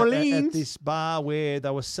this New Orleans? at this bar where they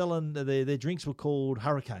were selling their drinks were called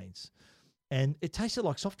Hurricanes. And it tasted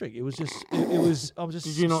like soft drink. It was just, it was. I was just.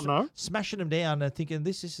 Did you not know? Smashing them down and thinking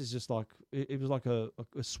this is just like it was like a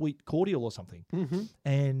sweet cordial or something. Mm-hmm.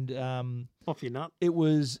 And Off your nut. it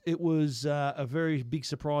was a very big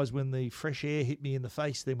surprise when the fresh air hit me in the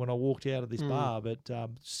face. Then when I walked out of this bar, but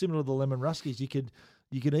similar to the lemon ruskies, you could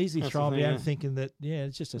easily That's throw the them thing, down yeah. thinking that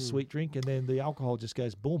it's just a sweet drink, and then the alcohol just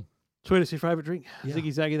goes boom. Tweet us your favourite drink. Yeah. Ziggy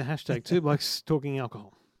Zaggy, the hashtag. 2 blokes talking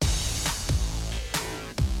alcohol.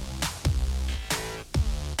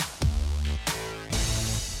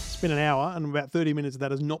 It's been an hour, and about 30 minutes of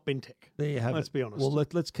that has not been tech. There you have Let's it. be honest. Well,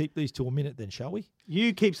 let's keep these to a minute then, shall we?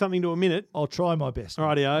 You keep something to a minute. I'll try my best. mate.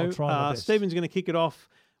 Rightio. I'll try my best. Stephen's going to kick it off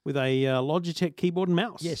with a Logitech keyboard and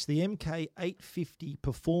mouse. Yes, the MK850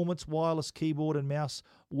 Performance Wireless Keyboard and Mouse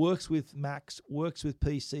works with Macs, works with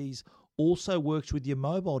PCs, also works with your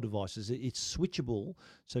mobile devices. It's switchable.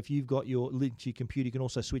 So if you've got your link to your computer, you can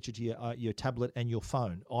also switch it to your tablet and your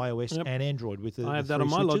phone, iOS Yep. and Android. With the I have the that on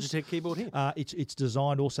three my switches. Logitech keyboard here. It's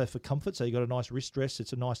designed also for comfort, so you've got a nice wrist rest.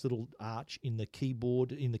 It's a nice little arch in the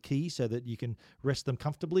keyboard, in the key, so that you can rest them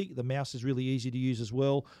comfortably. The mouse is really easy to use as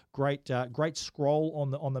well. Great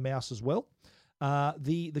scroll on the mouse as well.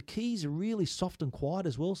 The keys are really soft and quiet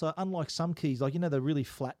as well. So unlike some keys, like the really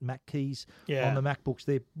flat Mac keys Yeah. on the MacBooks,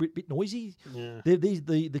 they're a bit noisy. Yeah.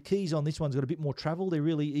 The keys on this one's got a bit more travel. They're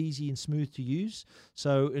really easy and smooth to use.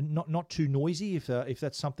 So not too noisy if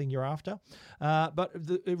that's something you're after. But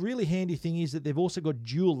the really handy thing is that they've also got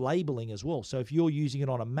dual labeling as well. So if you're using it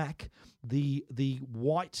on a Mac, the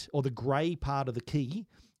white or the grey part of the key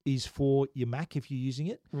is for your Mac if you're using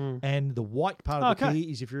it, and the white part of the Okay.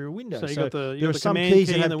 key is if you're a Windows. So you got the, there are some command keys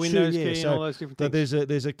key that and have the Windows two, key and all those different things.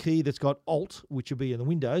 There's a key that's got Alt, which will be in the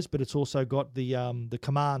Windows, but it's also got the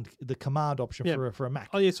command option Yep. for a Mac.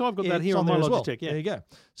 Oh, yeah, so I've got that It's here on my there as well. Logitech. Yeah. There you go.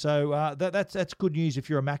 So that's good news if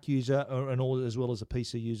you're a Mac user as well as a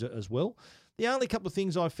PC user as well. The only couple of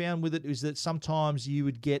things I found with it is that sometimes you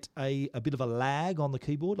would get a bit of a lag on the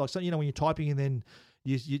keyboard. Like, so, when you're typing and then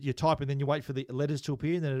you type and then you wait for the letters to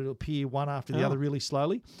appear and then it'll appear one after the other really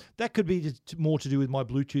slowly. That could be more to do with my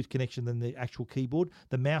Bluetooth connection than the actual keyboard.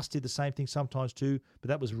 The mouse did the same thing sometimes too, but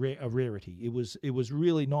that was a rarity. It was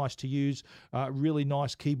really nice to use, really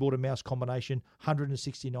nice keyboard and mouse combination,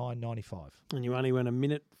 $169.95. And you only went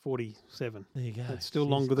 1:47. There you go. That's still Jeez,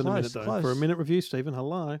 longer than a minute, close, though. close. For a minute review, Stephen,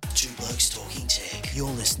 hello. Two Blokes Talking Tech. You're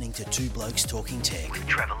listening to Two Blokes Talking Tech with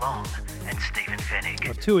Trevor Long and Stephen Fennick. I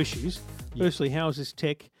have two issues. Firstly, how is this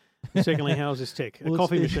tech? And secondly, how is this tech? A Well,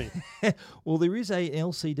 coffee it's- machine. Well, there is a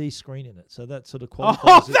LCD screen in it, so that sort of Oh,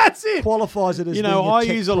 qualifies it. that's it. Qualifies it as You know, being a I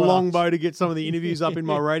tech use a product. longbow to get some of the interviews up in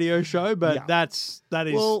my radio show, but Yeah. that is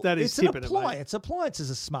it's an tipping it, mate. appliance.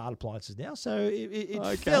 Appliances are smart appliances now, so it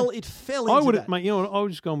Okay. fell into I would, that. mate. You know what? I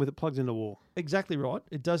would just gone with it plugged in the wall. Exactly right.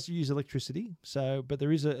 It does use electricity, but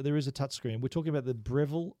there is a touch screen. We're talking about the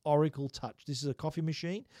Breville Oracle Touch. This is a coffee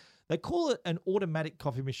machine. They call it an automatic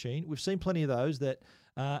coffee machine. We've seen plenty of those that.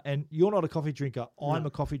 And you're not a coffee drinker. I'm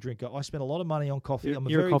a coffee drinker. I spend a lot of money on coffee.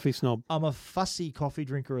 You're a coffee snob. I'm a fussy coffee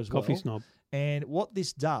drinker as well. Coffee snob. And what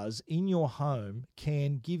this does in your home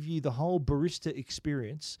can give you the whole barista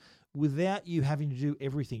experience without you having to do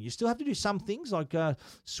everything. You still have to do some things like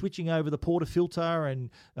switching over the portafilter and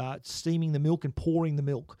steaming the milk and pouring the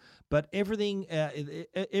milk. But everything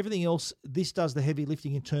else, this does the heavy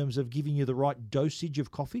lifting in terms of giving you the right dosage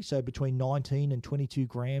of coffee. So between 19 and 22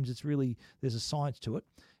 grams, there's a science to it.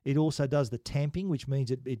 It also does the tamping, which means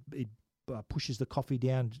it pushes the coffee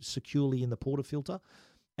down securely in the portafilter.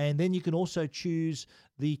 And then you can also choose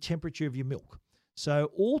the temperature of your milk.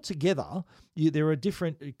 So altogether, there are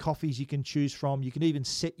different coffees you can choose from. You can even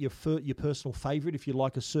set your personal favorite if you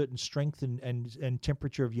like a certain strength and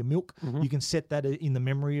temperature of your milk. Mm-hmm. You can set that in the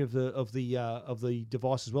memory of the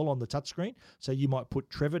device as well on the touchscreen. So you might put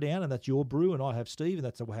Trevor down, and that's your brew, and I have Steve, and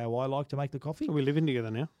that's how I like to make the coffee. So we're living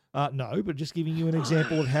together now. No, but just giving you an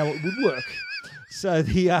example of how it would work. So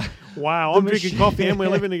Wow, the I'm drinking machine- coffee and we're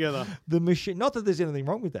living together. the machine, not that there's anything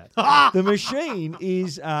wrong with that. The machine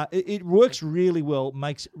is it works really well,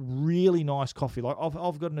 makes really nice coffee. Like I've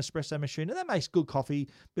got an espresso machine and that makes good coffee,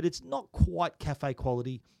 but it's not quite cafe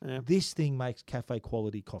quality. Yeah. This thing makes cafe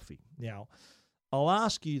quality coffee. Now, I'll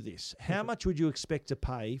ask you this: how much would you expect to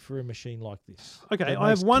pay for a machine like this? Okay, that I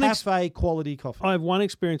have makes one cafe quality coffee. I have one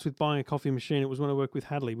experience with buying a coffee machine. It was when I worked with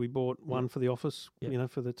Hadley. We bought one for the office,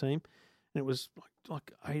 for the team. And it was like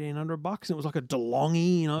 $1,800, and it was like a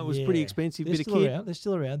DeLonghi. It was pretty expensive. They're bit still of kit. around. They're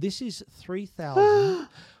still around. This is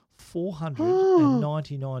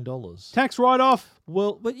 $3,499. Tax write-off.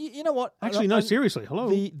 Well, but you know what? Actually, no, seriously. Hello.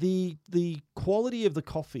 The quality of the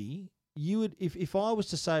coffee, you would if I was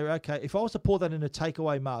to say, okay, if I was to pour that in a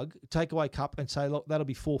takeaway cup and say, look, that'll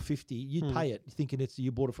be $4.50, you'd pay it thinking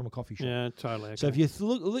you bought it from a coffee shop. Yeah, totally. Okay. So if you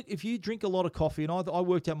look, if you drink a lot of coffee, and I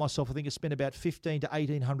worked out myself, I think I spend about $1,500 to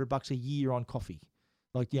 $1,800 a year on coffee,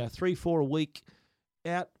 like 3-4 a week.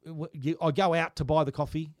 I go out to buy the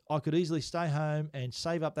coffee. I could easily stay home and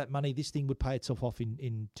save up that money. This thing would pay itself off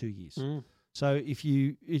in 2 years. So if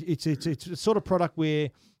it's a sort of product where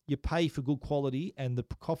you pay for good quality and the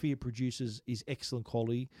coffee it produces is excellent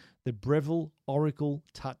quality. The Breville Oracle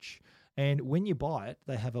Touch. And when you buy it,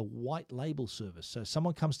 they have a white label service. So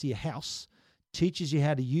someone comes to your house, teaches you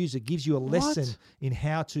how to use it, gives you a lesson in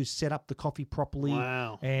how to set up the coffee properly.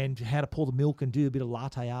 Wow. And how to pour the milk and do a bit of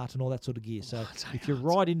latte art and all that sort of gear. So if you're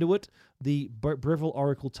right into it, the Breville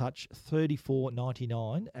Oracle Touch,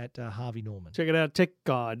 $34.99 at Harvey Norman. Check it out,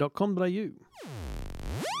 techguide.com.au.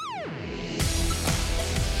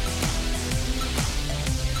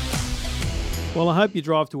 Well, I hope your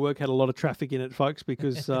drive to work had a lot of traffic in it, folks,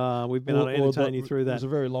 because we've been able to entertain you through It that. was a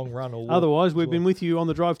very long run. Otherwise, we've been with you on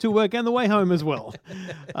the drive to work and the way home as well.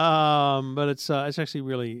 But it's actually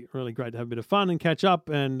really, really great to have a bit of fun and catch up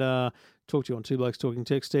and talk to you on Two Blokes Talking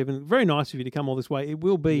Tech, Stephen. Very nice of you to come all this way. It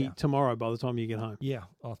will be tomorrow by the time you get home. Yeah,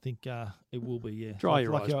 I think it will be, yeah. Dry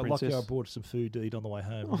your eyes, Lucky princess. I brought some food to eat on the way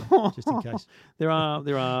home, just in case. There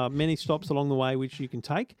are many stops along the way which you can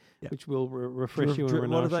take, which will refresh you and What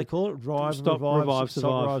renourish do they you. call it? Drive, Stop, revive,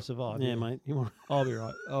 survive. Revive, survive. Yeah, mate. You want I'll be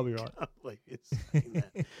right.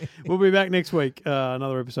 We'll be back next week.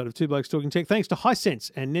 Another episode of Two Blokes Talking Tech. Thanks to Hisense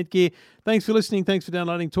and Netgear. Thanks for listening. Thanks for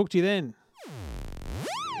downloading. Talk to you then.